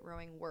lightweight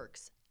rowing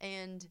works.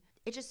 And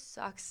it just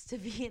sucks to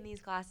be in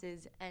these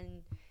classes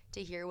and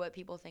to hear what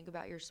people think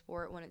about your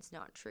sport when it's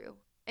not true.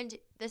 And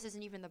this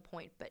isn't even the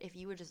point, but if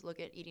you would just look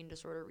at eating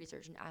disorder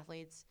research in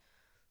athletes,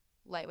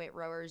 lightweight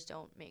rowers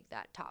don't make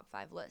that top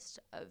 5 list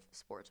of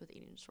sports with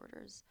eating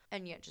disorders.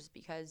 And yet, just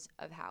because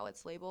of how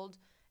it's labeled,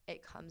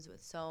 it comes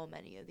with so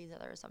many of these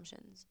other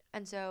assumptions.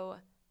 And so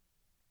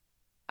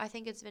I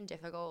think it's been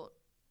difficult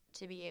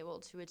to be able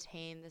to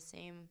attain the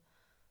same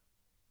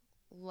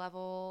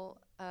level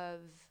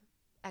of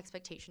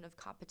expectation of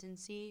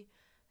competency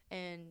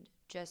and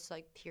just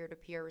like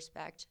peer-to-peer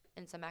respect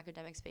in some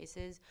academic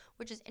spaces,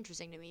 which is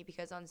interesting to me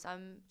because on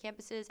some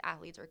campuses,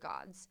 athletes are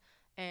gods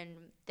and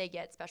they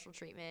get special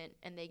treatment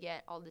and they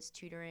get all this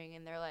tutoring,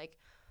 and they're like,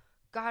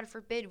 God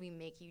forbid we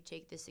make you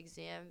take this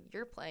exam.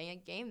 You're playing a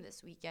game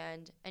this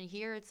weekend. And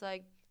here it's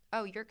like,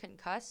 oh, you're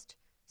concussed,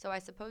 so I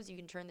suppose you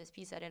can turn this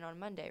PSET in on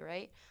Monday,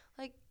 right?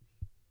 Like,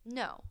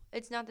 no,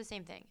 it's not the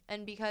same thing.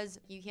 And because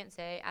you can't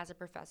say as a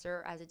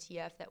professor, as a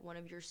TF, that one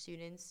of your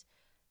students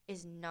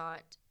is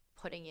not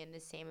putting in the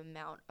same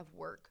amount of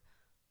work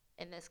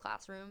in this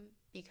classroom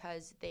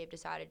because they've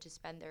decided to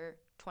spend their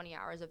 20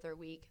 hours of their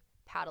week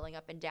paddling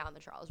up and down the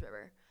Charles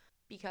River,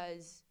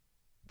 because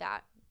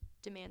that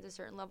demands a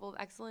certain level of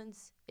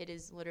excellence. It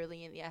is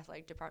literally in the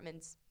athletic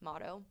department's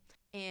motto.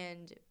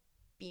 And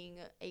being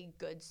a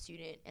good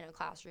student in a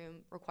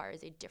classroom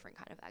requires a different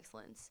kind of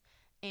excellence.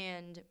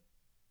 And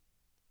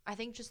I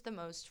think just the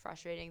most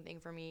frustrating thing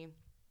for me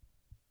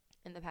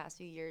in the past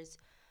few years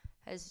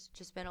has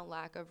just been a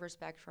lack of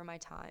respect for my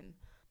time.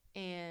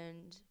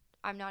 And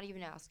I'm not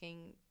even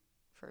asking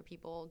for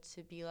people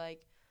to be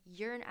like,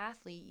 you're an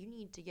athlete, you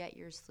need to get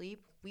your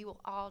sleep. We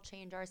will all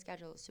change our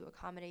schedules to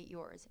accommodate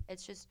yours.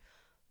 It's just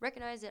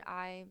recognize that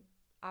I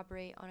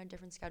operate on a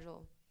different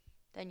schedule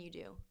than you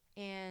do.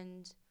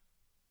 And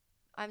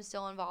I'm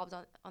still involved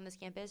on this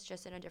campus,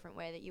 just in a different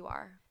way that you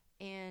are.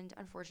 And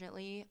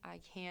unfortunately,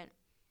 I can't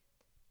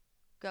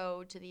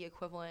go to the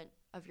equivalent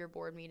of your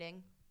board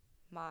meeting,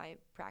 my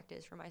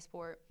practice for my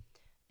sport,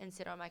 and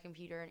sit on my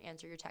computer and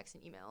answer your texts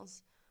and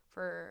emails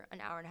for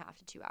an hour and a half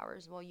to 2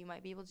 hours. Well, you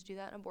might be able to do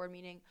that in a board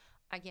meeting.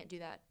 I can't do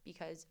that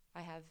because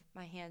I have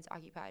my hands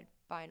occupied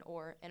by an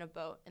oar in a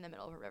boat in the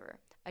middle of a river.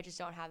 I just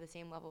don't have the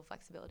same level of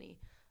flexibility.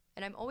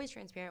 And I'm always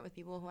transparent with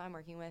people who I'm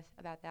working with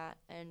about that.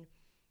 And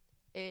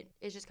it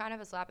is just kind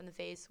of a slap in the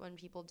face when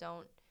people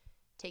don't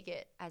take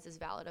it as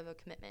valid of a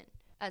commitment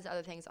as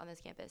other things on this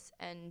campus.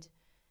 And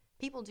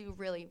people do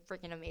really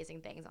freaking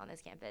amazing things on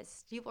this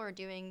campus. People are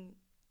doing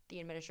the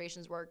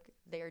administration's work.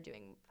 They are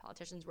doing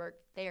politicians' work.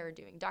 They are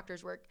doing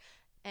doctors' work.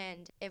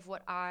 And if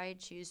what I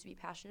choose to be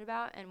passionate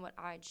about and what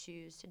I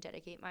choose to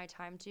dedicate my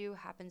time to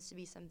happens to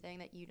be something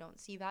that you don't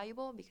see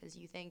valuable because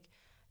you think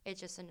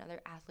it's just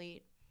another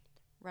athlete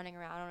running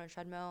around on a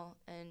treadmill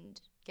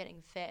and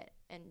getting fit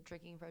and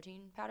drinking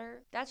protein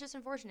powder, that's just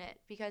unfortunate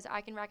because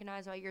I can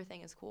recognize why your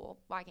thing is cool.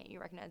 Why can't you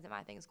recognize that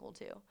my thing is cool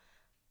too?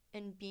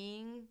 And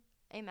being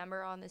a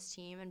member on this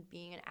team and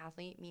being an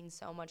athlete means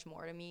so much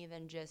more to me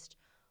than just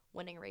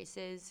winning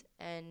races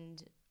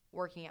and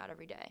working out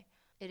every day.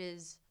 It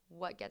is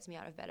what gets me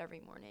out of bed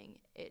every morning.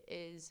 It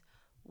is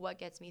what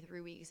gets me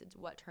through weeks. It's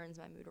what turns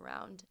my mood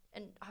around.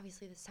 And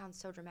obviously this sounds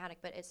so dramatic,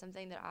 but it's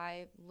something that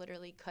I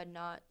literally could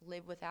not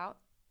live without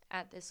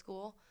at this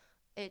school.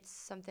 It's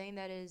something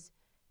that is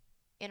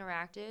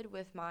interacted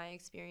with my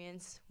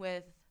experience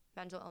with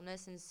mental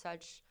illness in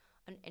such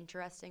an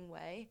interesting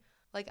way.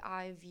 Like,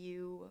 I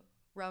view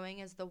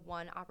rowing as the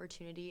one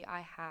opportunity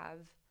I have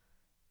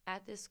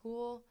at this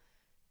school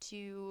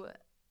to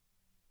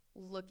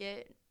look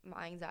at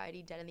my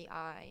anxiety dead in the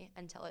eye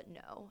and tell it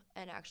no,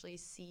 and actually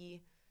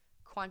see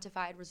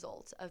quantified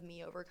results of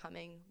me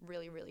overcoming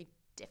really, really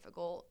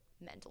difficult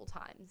mental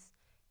times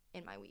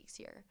in my weeks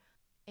here.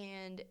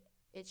 And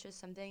it's just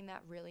something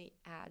that really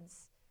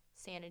adds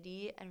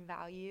sanity and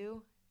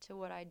value to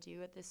what I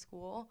do at this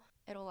school.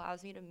 It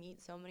allows me to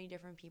meet so many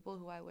different people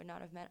who I would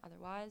not have met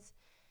otherwise.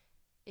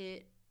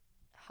 It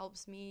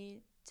helps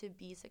me to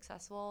be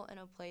successful in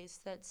a place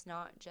that's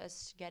not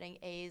just getting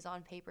A's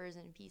on papers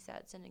and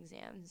PSETs and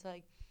exams.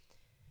 Like,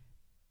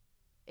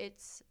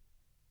 it's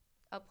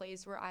a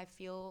place where I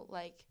feel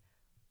like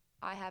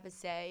I have a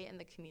say in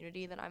the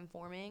community that I'm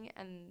forming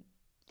and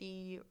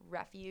the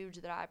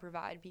refuge that I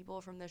provide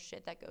people from the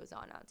shit that goes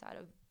on outside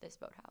of this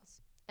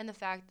boathouse. And the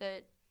fact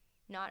that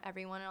not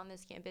everyone on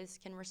this campus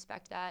can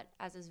respect that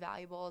as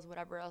valuable as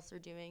whatever else they're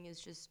doing is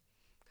just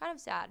kind of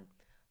sad.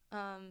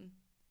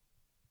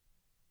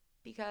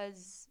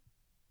 Because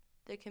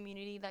the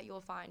community that you'll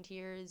find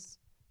here is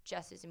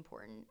just as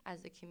important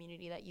as the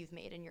community that you've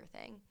made in your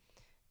thing.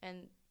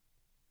 And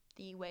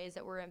the ways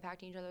that we're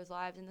impacting each other's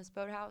lives in this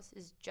boathouse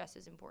is just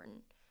as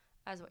important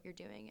as what you're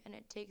doing. And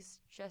it takes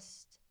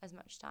just as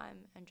much time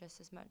and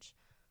just as much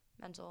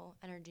mental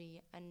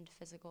energy and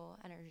physical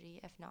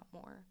energy, if not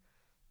more,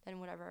 than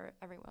whatever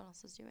everyone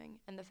else is doing.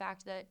 And the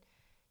fact that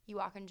you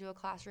walk into a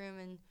classroom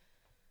and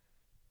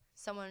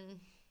someone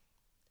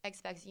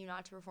expects you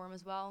not to perform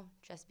as well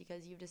just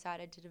because you've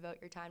decided to devote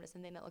your time to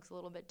something that looks a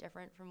little bit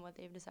different from what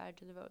they've decided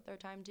to devote their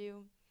time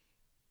to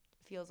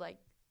feels like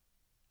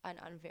an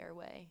unfair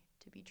way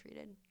to be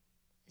treated,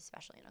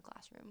 especially in a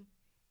classroom,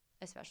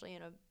 especially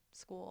in a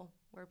school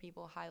where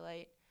people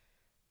highlight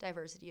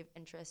diversity of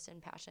interest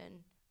and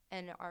passion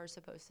and are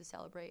supposed to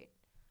celebrate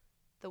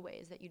the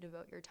ways that you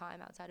devote your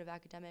time outside of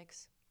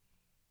academics.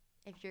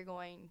 If you're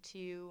going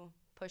to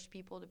push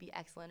people to be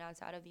excellent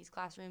outside of these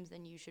classrooms,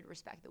 then you should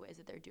respect the ways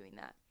that they're doing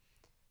that,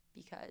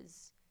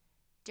 because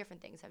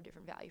different things have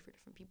different value for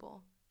different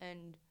people.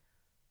 And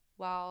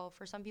while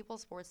for some people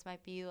sports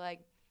might be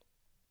like,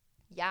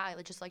 yeah,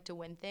 I just like to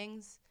win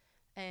things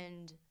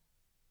and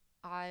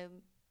I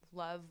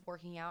love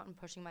working out and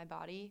pushing my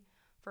body,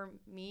 for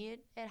me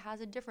it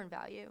has a different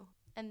value.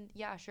 And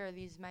yeah, sure,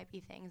 these might be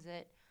things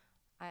that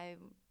I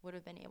would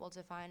have been able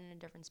to find in a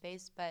different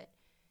space, but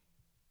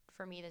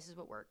for me this is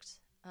what works.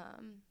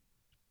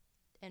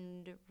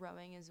 And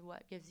rowing is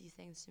what gives these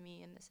things to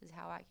me, and this is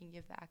how I can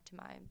give back to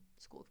my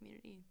school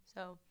community.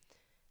 So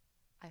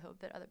I hope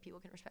that other people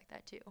can respect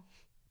that too.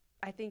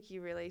 I think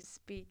you really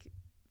speak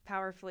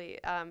powerfully.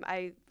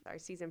 Our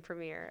season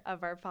premiere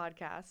of our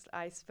podcast,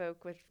 I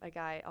spoke with a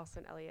guy,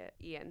 also an Elliot,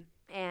 Ian,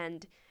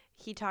 and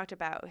he talked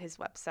about his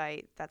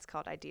website that's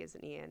called Ideas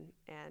in Ian,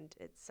 and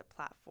it's a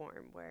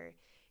platform where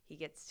he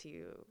gets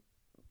to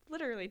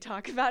literally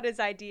talk about his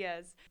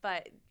ideas.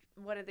 But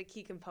one of the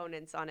key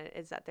components on it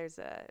is that there's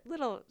a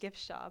little gift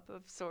shop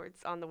of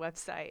sorts on the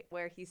website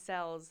where he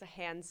sells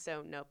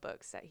hand-sewn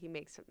notebooks that he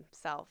makes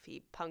himself.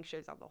 He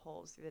punctures all the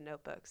holes through the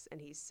notebooks and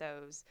he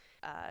sews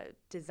a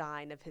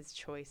design of his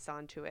choice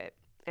onto it.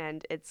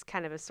 And it's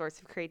kind of a source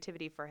of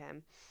creativity for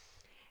him.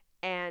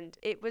 And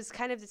it was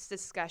kind of this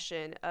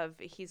discussion of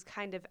he's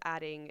kind of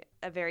adding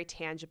a very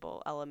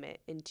tangible element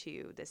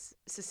into this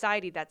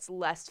society that's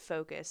less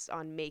focused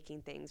on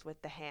making things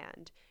with the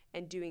hand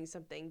and doing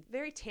something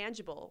very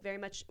tangible, very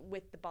much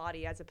with the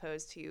body, as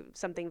opposed to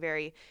something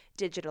very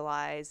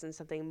digitalized and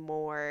something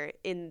more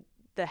in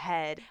the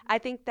head. I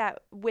think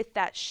that with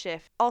that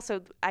shift,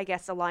 also, I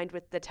guess, aligned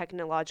with the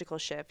technological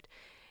shift,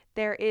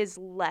 there is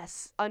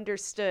less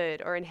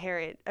understood or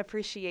inherent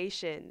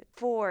appreciation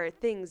for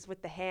things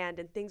with the hand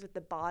and things with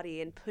the body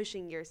and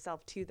pushing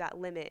yourself to that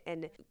limit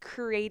and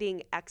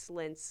creating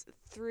excellence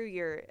through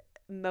your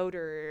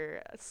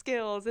motor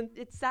skills. And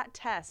it's that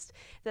test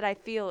that I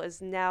feel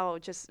is now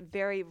just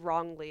very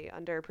wrongly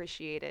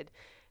underappreciated,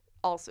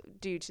 also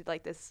due to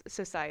like this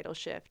societal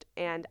shift.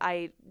 And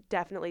I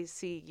definitely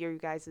see your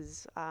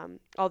guys's,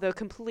 although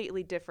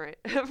completely different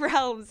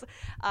realms,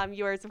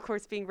 yours of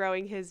course being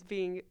rowing, his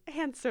being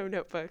hand sew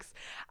notebooks.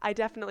 I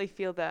definitely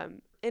feel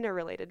them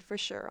interrelated for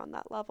sure on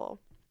that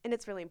level. And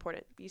it's really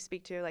important. You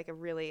speak to like a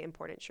really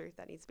important truth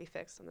that needs to be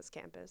fixed on this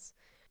campus.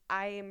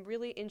 I am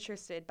really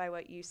interested by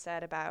what you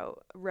said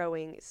about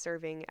rowing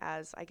serving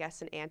as, I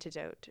guess, an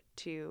antidote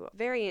to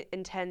very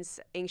intense,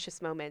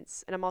 anxious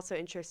moments. And I'm also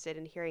interested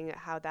in hearing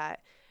how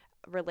that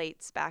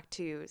relates back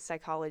to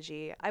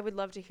psychology. I would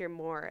love to hear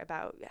more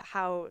about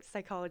how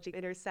psychology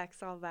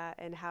intersects all that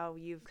and how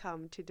you've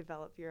come to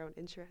develop your own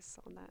interests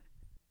on that.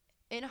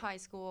 In high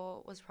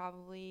school was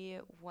probably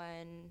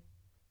when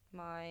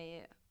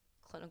my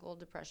clinical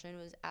depression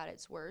was at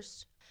its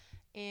worst.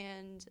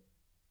 And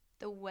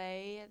the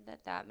way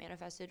that that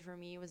manifested for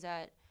me was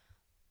that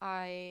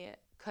I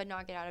could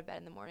not get out of bed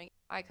in the morning.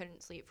 I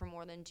couldn't sleep for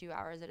more than 2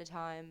 hours at a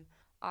time.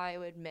 I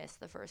would miss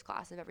the first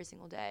class of every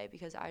single day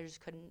because I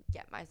just couldn't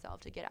get myself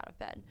to get out of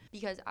bed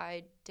because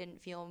I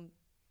didn't feel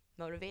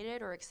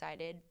motivated or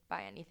excited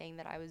by anything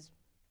that I was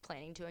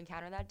planning to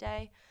encounter that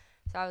day.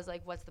 So I was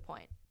like, what's the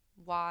point?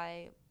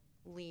 Why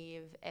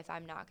leave if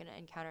I'm not going to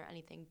encounter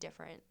anything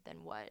different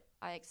than what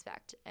I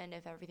expect, and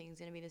if everything's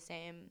going to be the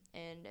same,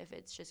 and if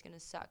it's just going to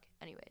suck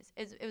anyways.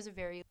 It was a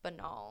very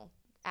banal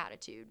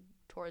attitude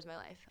towards my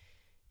life.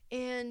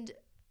 And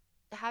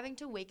having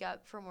to wake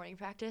up for morning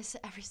practice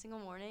every single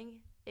morning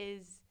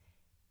is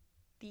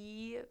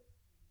the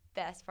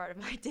best part of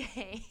my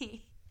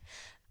day.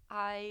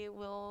 I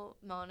will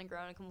moan and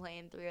groan and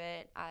complain through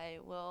it. I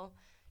will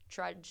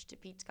trudge to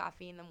Pete's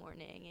Coffee in the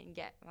morning and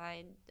get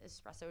my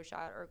espresso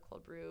shot or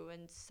cold brew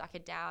and suck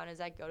it down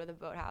as I go to the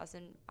boathouse,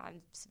 and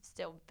I'm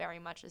still very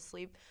much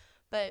asleep.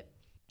 But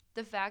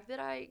the fact that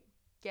I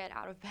get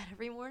out of bed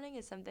every morning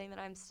is something that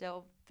I'm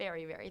still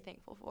very, very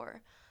thankful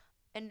for.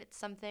 And it's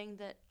something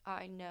that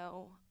I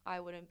know I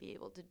wouldn't be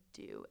able to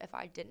do if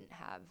I didn't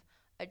have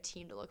a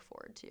team to look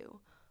forward to.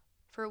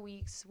 For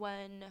weeks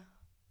when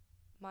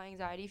my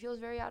anxiety feels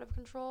very out of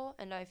control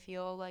and I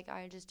feel like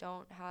I just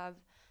don't have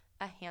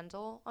a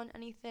handle on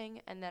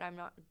anything and that I'm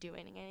not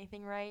doing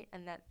anything right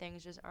and that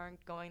things just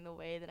aren't going the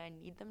way that I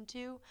need them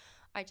to,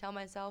 I tell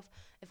myself,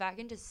 if I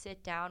can just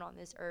sit down on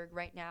this erg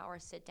right now or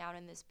sit down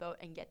in this boat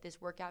and get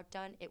this workout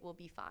done, it will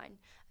be fine. And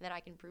then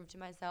I can prove to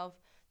myself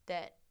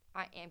that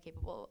I am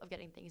capable of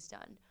getting things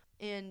done.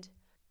 And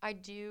I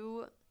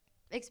do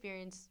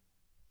experience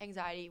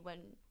anxiety when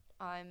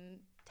I'm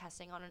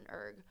testing on an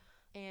erg.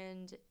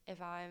 And if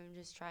I'm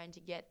just trying to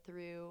get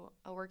through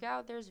a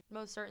workout, there's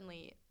most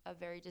certainly a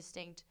very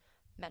distinct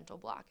mental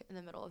block in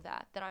the middle of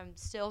that I'm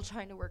still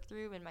trying to work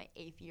through in my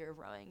 8th year of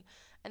rowing.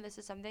 And this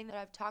is something that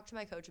I've talked to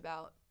my coach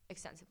about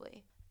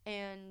extensively.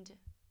 And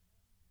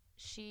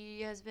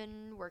she has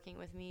been working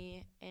with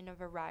me in a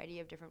variety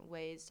of different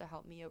ways to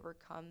help me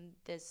overcome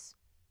this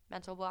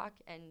mental block.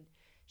 And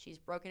she's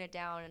broken it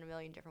down in a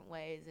million different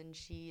ways. And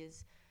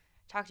she's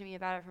talked to me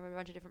about it from a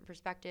bunch of different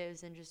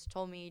perspectives and just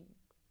told me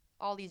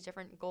all these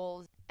different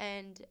goals.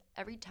 And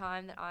every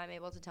time that I'm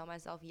able to tell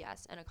myself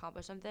yes and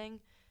accomplish something,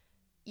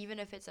 even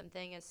if it's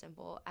something as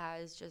simple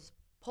as just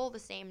pull the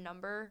same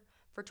number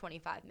for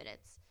 25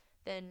 minutes,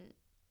 then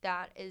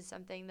that is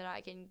something that I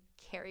can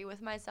carry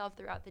with myself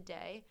throughout the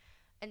day.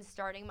 And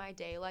starting my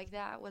day like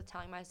that with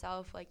telling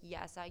myself, like,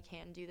 yes, I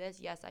can do this.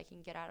 Yes, I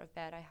can get out of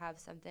bed. I have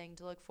something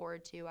to look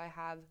forward to. I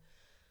have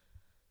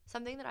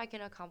something that I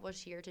can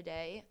accomplish here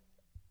today.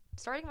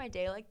 Starting my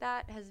day like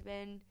that has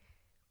been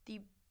the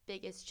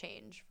biggest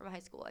change from high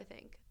school, I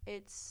think.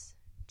 It's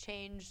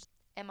changed.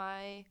 Am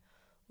I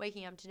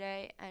waking up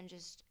today and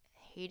just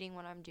hating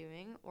what I'm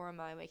doing, or am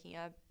I waking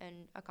up and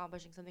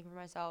accomplishing something for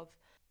myself,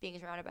 being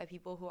surrounded by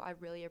people who I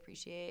really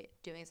appreciate,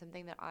 doing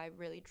something that I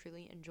really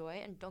truly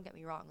enjoy? And don't get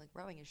me wrong, like,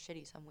 rowing is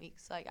shitty some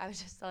weeks. Like, I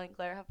was just telling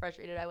Claire how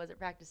frustrated I was at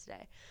practice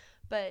today.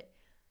 But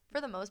for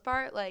the most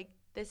part, like,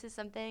 this is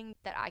something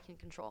that I can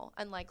control.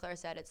 And like Claire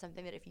said, it's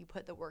something that if you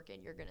put the work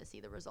in, you're going to see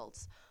the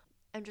results.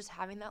 And just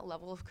having that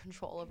level of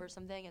control over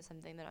something is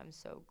something that I'm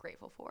so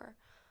grateful for.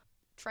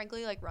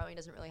 Frankly, like, rowing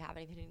doesn't really have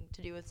anything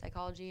to do with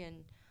psychology,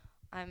 and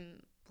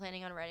I'm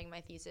planning on writing my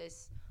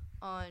thesis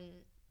on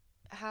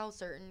how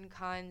certain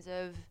kinds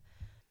of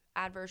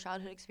adverse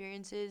childhood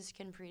experiences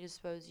can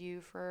predispose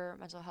you for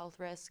mental health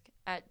risk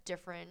at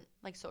different,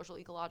 like, social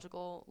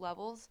ecological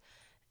levels,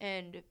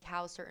 and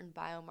how certain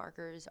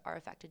biomarkers are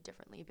affected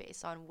differently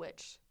based on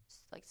which,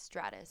 like,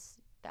 stratus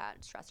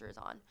that stressor is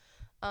on.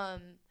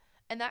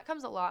 And that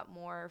comes a lot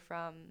more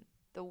from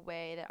the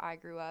way that I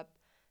grew up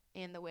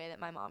and the way that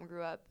my mom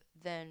grew up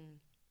than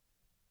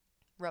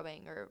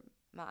rowing or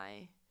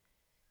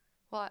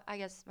I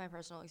guess my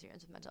personal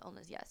experience with mental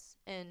illness, yes.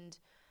 And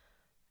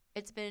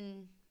it's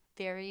been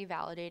very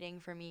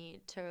validating for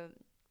me to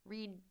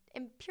read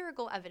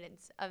empirical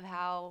evidence of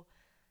how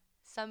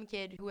some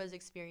kid who has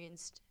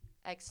experienced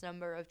X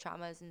number of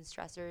traumas and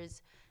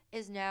stressors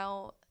is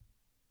now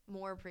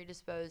more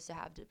predisposed to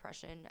have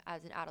depression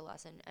as an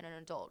adolescent and an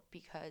adult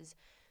because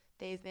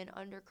they've been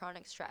under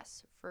chronic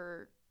stress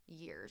for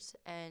years,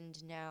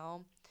 and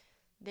now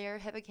their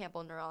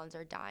hippocampal neurons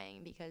are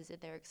dying because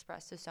they're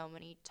expressed to so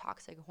many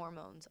toxic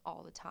hormones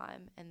all the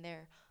time, and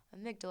their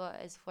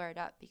amygdala is flared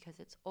up because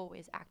it's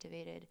always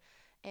activated.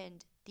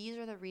 And these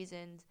are the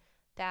reasons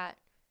that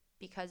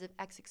because of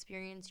X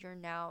experience, you're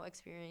now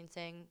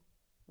experiencing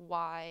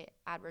why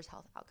adverse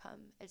health outcome.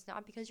 It's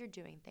not because you're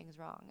doing things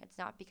wrong. It's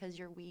not because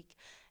you're weak.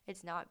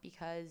 It's not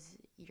because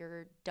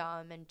you're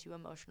dumb and too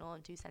emotional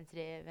and too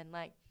sensitive and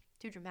like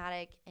too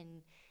dramatic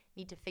and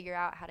need to figure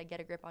out how to get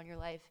a grip on your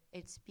life.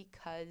 It's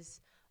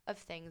because of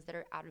things that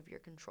are out of your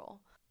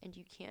control. And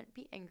you can't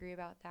be angry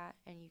about that,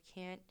 and you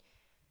can't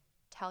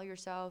tell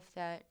yourself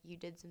that you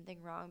did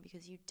something wrong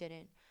because you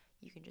didn't.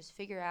 You can just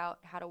figure out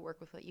how to work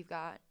with what you've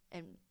got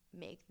and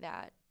make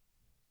that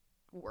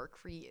work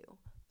for you,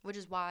 which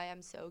is why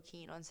I'm so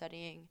keen on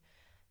studying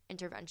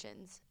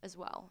interventions as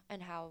well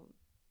and how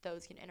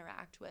those can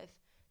interact with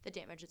the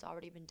damage that's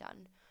already been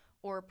done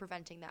or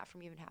preventing that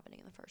from even happening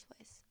in the first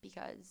place,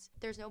 because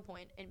there's no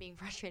point in being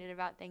frustrated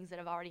about things that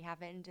have already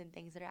happened and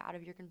things that are out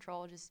of your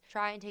control. Just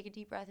try and take a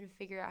deep breath and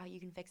figure out how you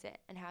can fix it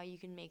and how you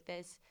can make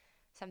this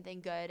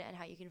something good and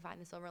how you can find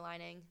the silver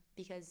lining,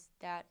 because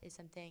that is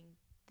something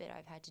that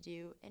I've had to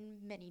do in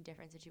many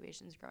different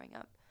situations growing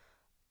up,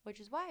 which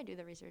is why I do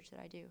the research that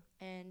I do,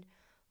 and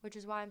which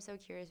is why I'm so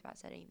curious about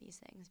studying these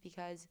things,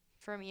 because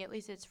for me at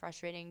least it's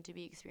frustrating to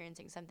be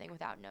experiencing something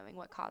without knowing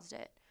what caused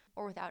it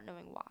or without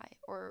knowing why,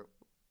 or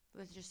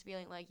with just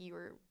feeling like you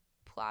were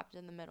plopped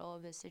in the middle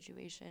of this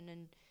situation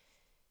and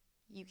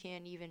you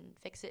can't even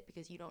fix it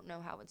because you don't know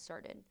how it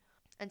started.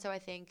 And so I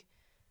think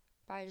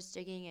by just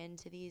digging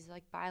into these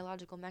like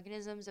biological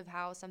mechanisms of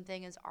how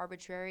something as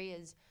arbitrary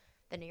as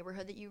the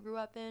neighborhood that you grew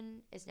up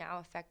in is now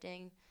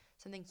affecting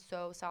something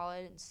so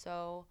solid and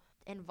so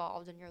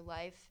involved in your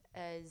life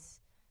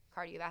as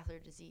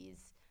cardiovascular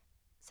disease,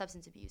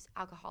 substance abuse,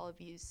 alcohol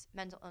abuse,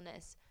 mental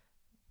illness,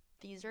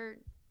 these are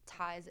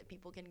ties that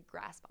people can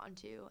grasp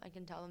onto and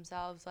can tell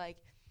themselves like,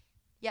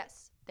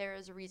 yes, there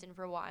is a reason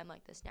for why I'm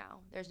like this now.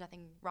 There's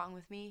nothing wrong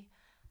with me.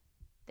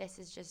 This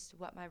is just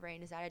what my brain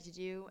decided to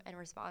do in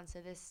response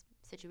to this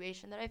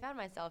situation that I found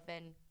myself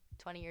in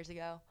 20 years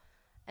ago.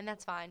 And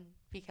that's fine,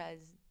 because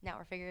now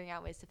we're figuring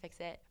out ways to fix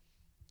it,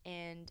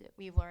 and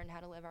we've learned how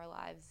to live our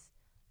lives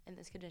in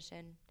this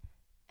condition,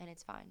 and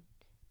it's fine.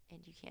 And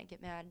you can't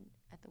get mad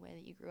at the way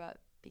that you grew up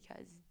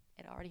because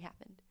it already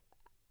happened.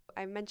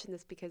 I mentioned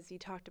this because you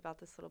talked about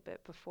this a little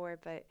bit before,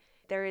 but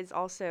there is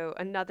also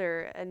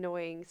another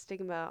annoying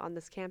stigma on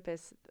this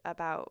campus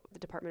about the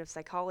Department of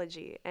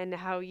Psychology and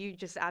how you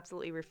just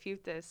absolutely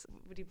refute this.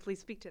 Would you please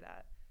speak to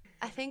that?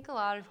 I think a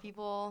lot of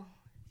people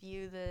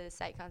view the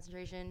psych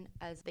concentration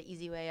as the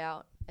easy way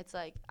out. It's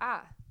like,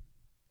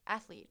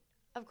 athlete.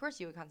 Of course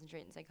you would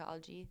concentrate in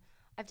psychology.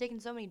 I've taken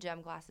so many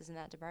gem classes in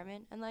that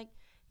department, and like,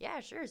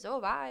 yeah, sure, so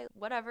have I.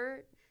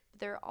 Whatever.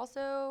 There are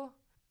also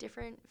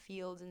different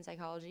fields in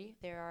psychology.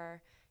 There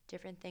are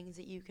different things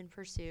that you can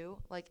pursue.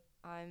 Like,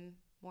 I'm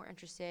more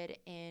interested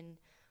in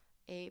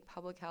a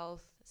public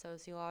health,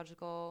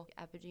 sociological,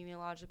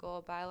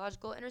 epidemiological,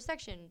 biological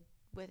intersection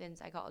within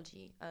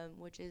psychology,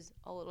 which is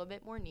a little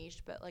bit more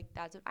niche, but like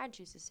that's what I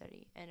choose to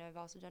study. And I've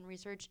also done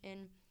research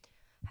in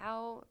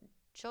how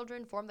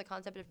children form the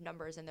concept of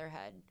numbers in their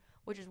head,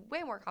 which is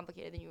way more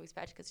complicated than you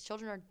expect because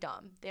children are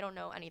dumb. They don't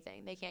know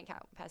anything. They can't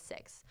count past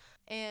 6.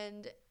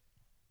 And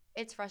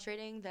it's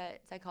frustrating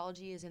that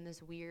psychology is in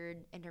this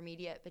weird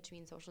intermediate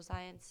between social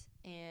science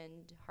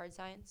and hard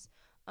science.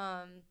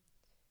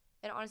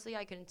 And honestly,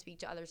 I couldn't speak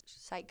to other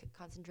psych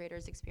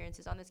concentrators'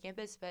 experiences on this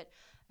campus, but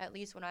at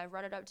least when I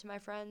brought it up to my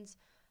friends,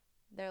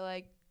 they're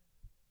like,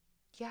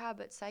 yeah,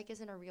 but psych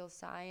isn't a real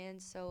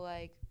science, so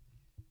like,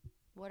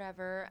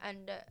 whatever.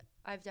 And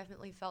I've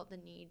definitely felt the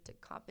need to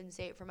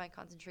compensate for my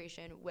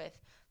concentration with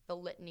the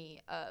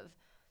litany of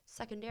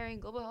secondary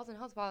and global health and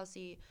health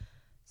policy,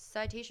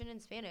 citation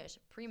in Spanish,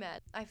 pre-med.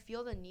 I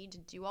feel the need to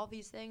do all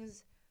these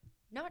things,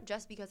 not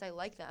just because I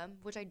like them,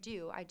 which I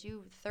do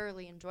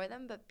thoroughly enjoy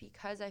them, but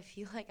because I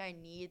feel like I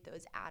need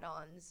those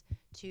add-ons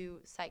to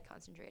psych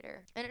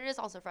concentrator. And it is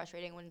also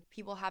frustrating when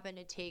people happen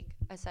to take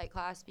a psych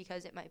class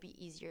because it might be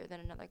easier than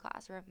another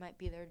class, or it might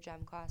be their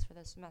gem class for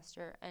the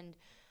semester, and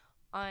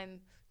I'm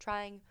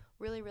trying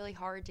really, really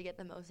hard to get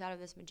the most out of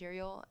this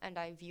material, and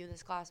I view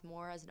this class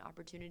more as an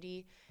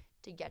opportunity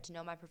to get to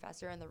know my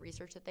professor and the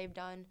research that they've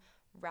done,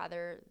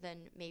 rather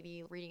than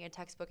maybe reading a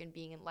textbook and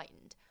being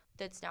enlightened.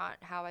 That's not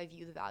how I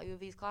view the value of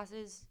these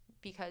classes,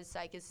 because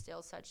psych is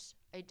still such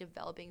a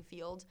developing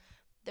field.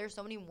 There's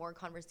so many more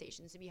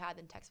conversations to be had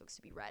than textbooks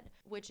to be read,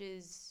 which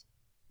is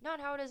not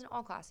how it is in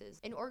all classes.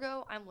 In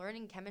Orgo, I'm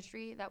learning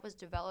chemistry that was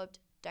developed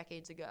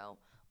decades ago.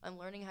 I'm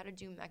learning how to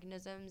do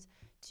mechanisms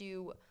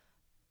to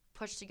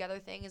push together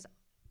things,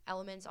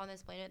 elements on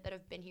this planet that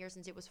have been here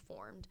since it was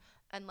formed.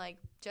 And like,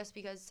 just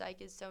because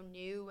psych is so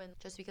new and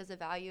just because the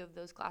value of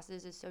those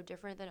classes is so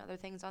different than other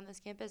things on this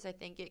campus, I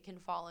think it can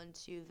fall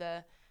into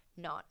the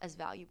not as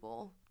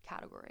valuable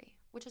category,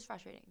 which is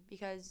frustrating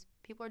because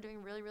people are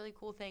doing really, really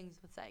cool things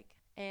with psych.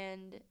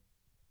 And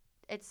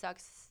it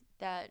sucks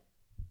that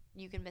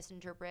you can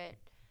misinterpret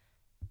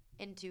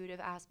intuitive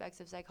aspects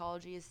of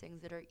psychology as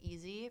things that are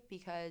easy,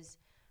 because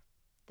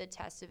the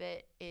test of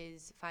it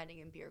is finding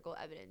empirical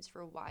evidence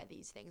for why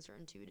these things are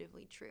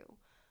intuitively true,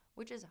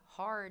 which is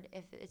hard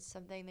if it's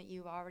something that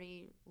you've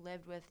already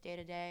lived with day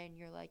to day and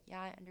you're like, yeah,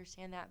 I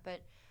understand that.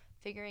 But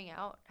figuring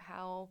out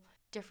how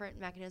different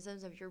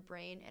mechanisms of your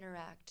brain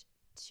interact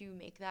to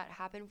make that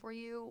happen for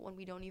you when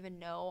we don't even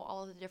know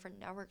all of the different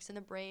networks in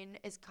the brain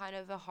is kind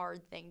of a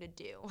hard thing to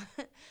do.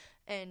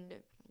 And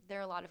there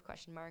are a lot of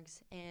question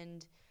marks,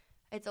 and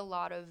it's a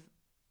lot of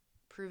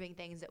proving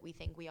things that we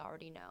think we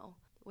already know,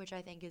 which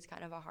I think is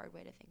kind of a hard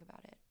way to think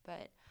about it.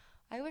 But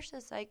I wish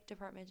the psych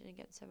department didn't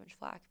get so much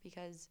flack,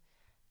 because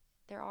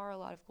there are a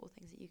lot of cool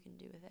things that you can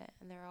do with it,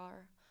 and there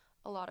are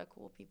a lot of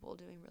cool people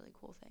doing really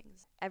cool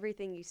things.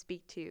 Everything you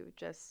speak to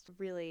just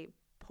really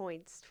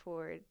points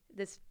toward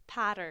this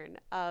pattern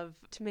of,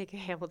 to make a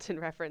Hamilton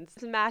reference,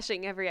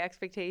 smashing every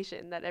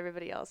expectation that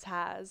everybody else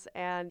has.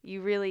 And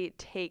you really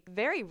take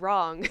very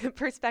wrong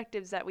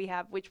perspectives that we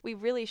have, which we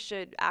really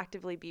should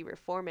actively be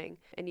reforming,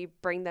 and you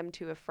bring them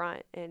to a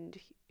front and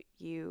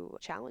you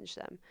challenge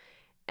them.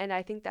 And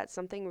I think that's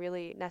something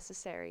really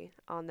necessary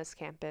on this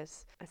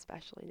campus,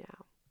 especially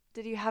now.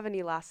 Did you have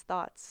any last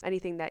thoughts?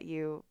 Anything that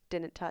you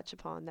didn't touch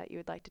upon that you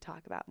would like to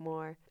talk about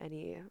more?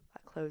 Any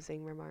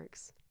closing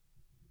remarks?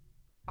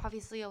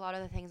 Obviously, a lot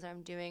of the things that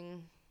I'm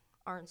doing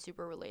aren't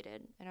super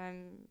related, and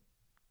I'm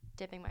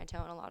dipping my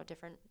toe in a lot of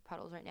different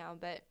puddles right now,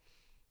 but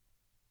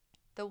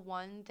the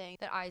one thing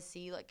that I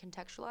see like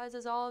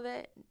contextualizes all of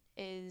it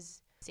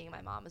is seeing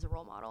my mom as a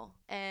role model.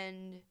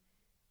 And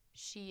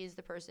she is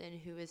the person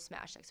who has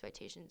smashed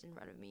expectations in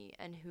front of me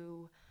and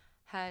who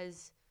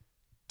has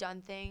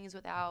done things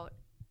without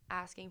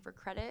asking for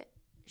credit.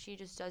 She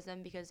just does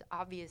them because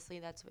obviously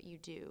that's what you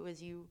do,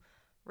 is you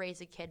raise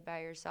a kid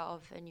by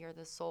yourself and you're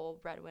the sole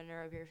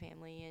breadwinner of your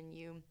family, and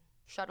you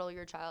shuttle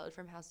your child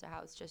from house to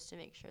house just to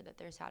make sure that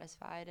they're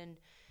satisfied, and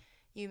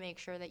you make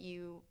sure that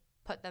you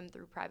put them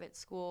through private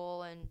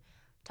school and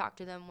talk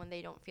to them when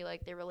they don't feel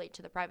like they relate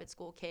to the private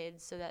school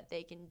kids so that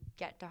they can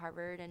get to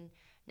Harvard. And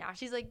now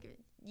she's like,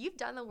 you've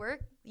done the work,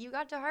 you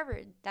got to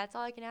Harvard, that's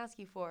all I can ask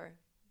you for,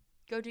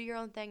 go do your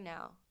own thing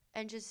now.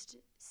 And just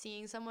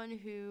seeing someone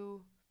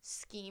who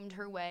schemed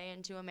her way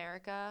into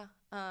America,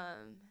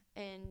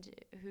 and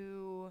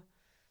who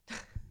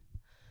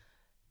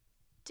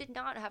did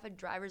not have a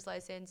driver's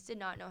license, did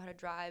not know how to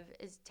drive,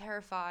 is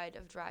terrified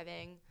of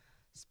driving,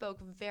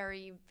 spoke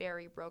very,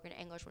 very broken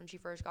English when she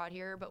first got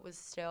here, but was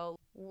still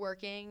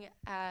working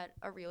at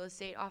a real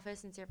estate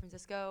office in San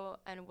Francisco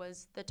and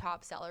was the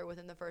top seller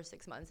within the first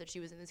 6 months that she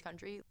was in this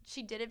country.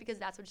 She did it because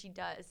that's what she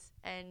does.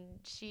 And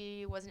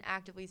she wasn't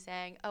actively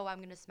saying, oh, I'm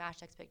going to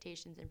smash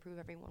expectations and prove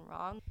everyone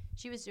wrong.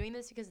 She was doing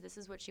this because this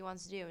is what she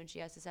wants to do, and she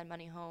has to send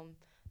money home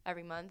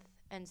every month.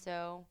 And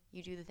so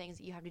you do the things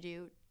that you have to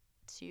do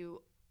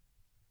to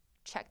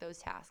check those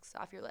tasks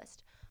off your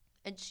list.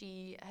 And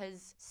she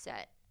has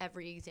set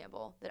every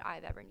example that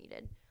I've ever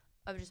needed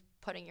of just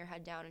putting your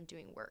head down and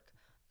doing work,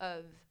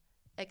 of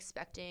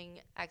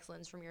expecting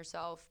excellence from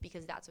yourself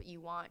because that's what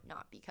you want,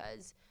 not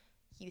because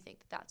you think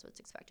that that's what's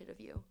expected of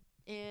you.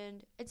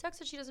 And it sucks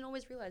that she doesn't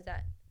always realize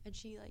that. And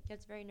she like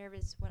gets very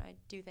nervous when I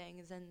do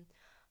things, and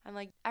I'm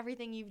like,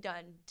 everything you've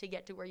done to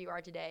get to where you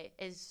are today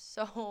is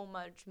so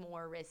much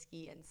more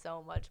risky and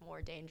so much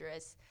more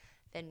dangerous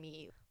than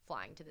me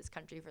flying to this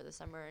country for the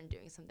summer and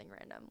doing something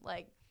random.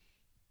 Like,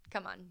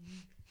 come on.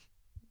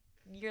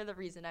 You're the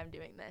reason I'm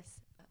doing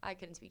this. I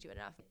couldn't speak to it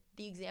enough.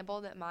 The example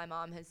that my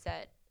mom has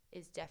set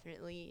is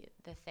definitely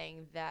the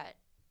thing that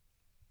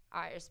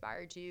I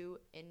aspire to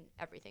in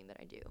everything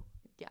that I do.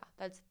 Yeah,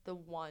 that's the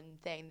one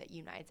thing that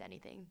unites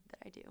anything that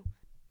I do.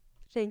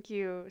 Thank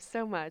you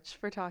so much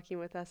for talking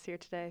with us here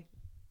today.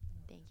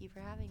 Thank you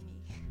for having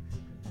me.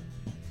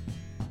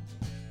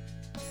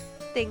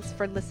 Thanks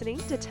for listening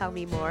to Tell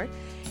Me More.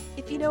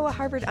 If you know a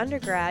Harvard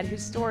undergrad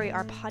whose story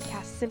our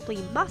podcast simply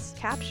must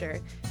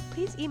capture,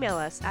 please email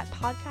us at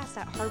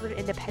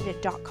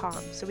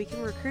podcast@harvardindependent.com so we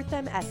can recruit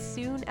them as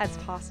soon as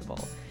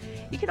possible.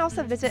 You can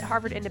also visit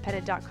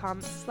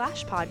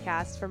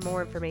harvardindependent.com/podcast for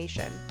more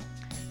information.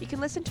 You can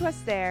listen to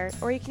us there,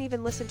 or you can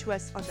even listen to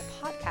us on the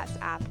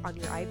podcast app on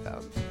your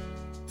iPhone.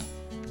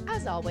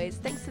 As always,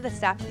 thanks to the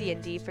staff of the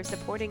Indy for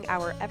supporting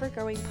our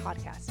ever-growing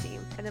podcast team.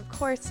 And of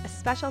course, a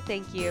special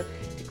thank you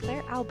to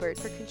Claire Albert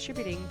for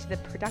contributing to the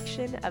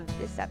production of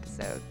this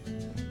episode.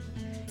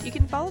 You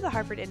can follow the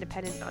Harvard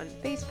Independent on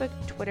Facebook,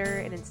 Twitter,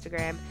 and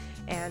Instagram.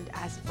 And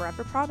as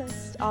forever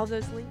promised, all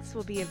those links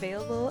will be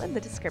available in the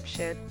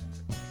description.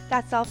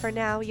 That's all for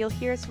now. You'll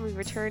hear us when we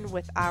return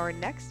with our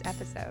next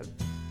episode.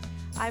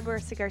 I'm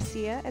Marissa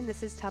Garcia, and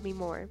this is Tell Me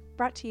More,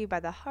 brought to you by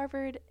the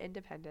Harvard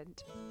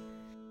Independent.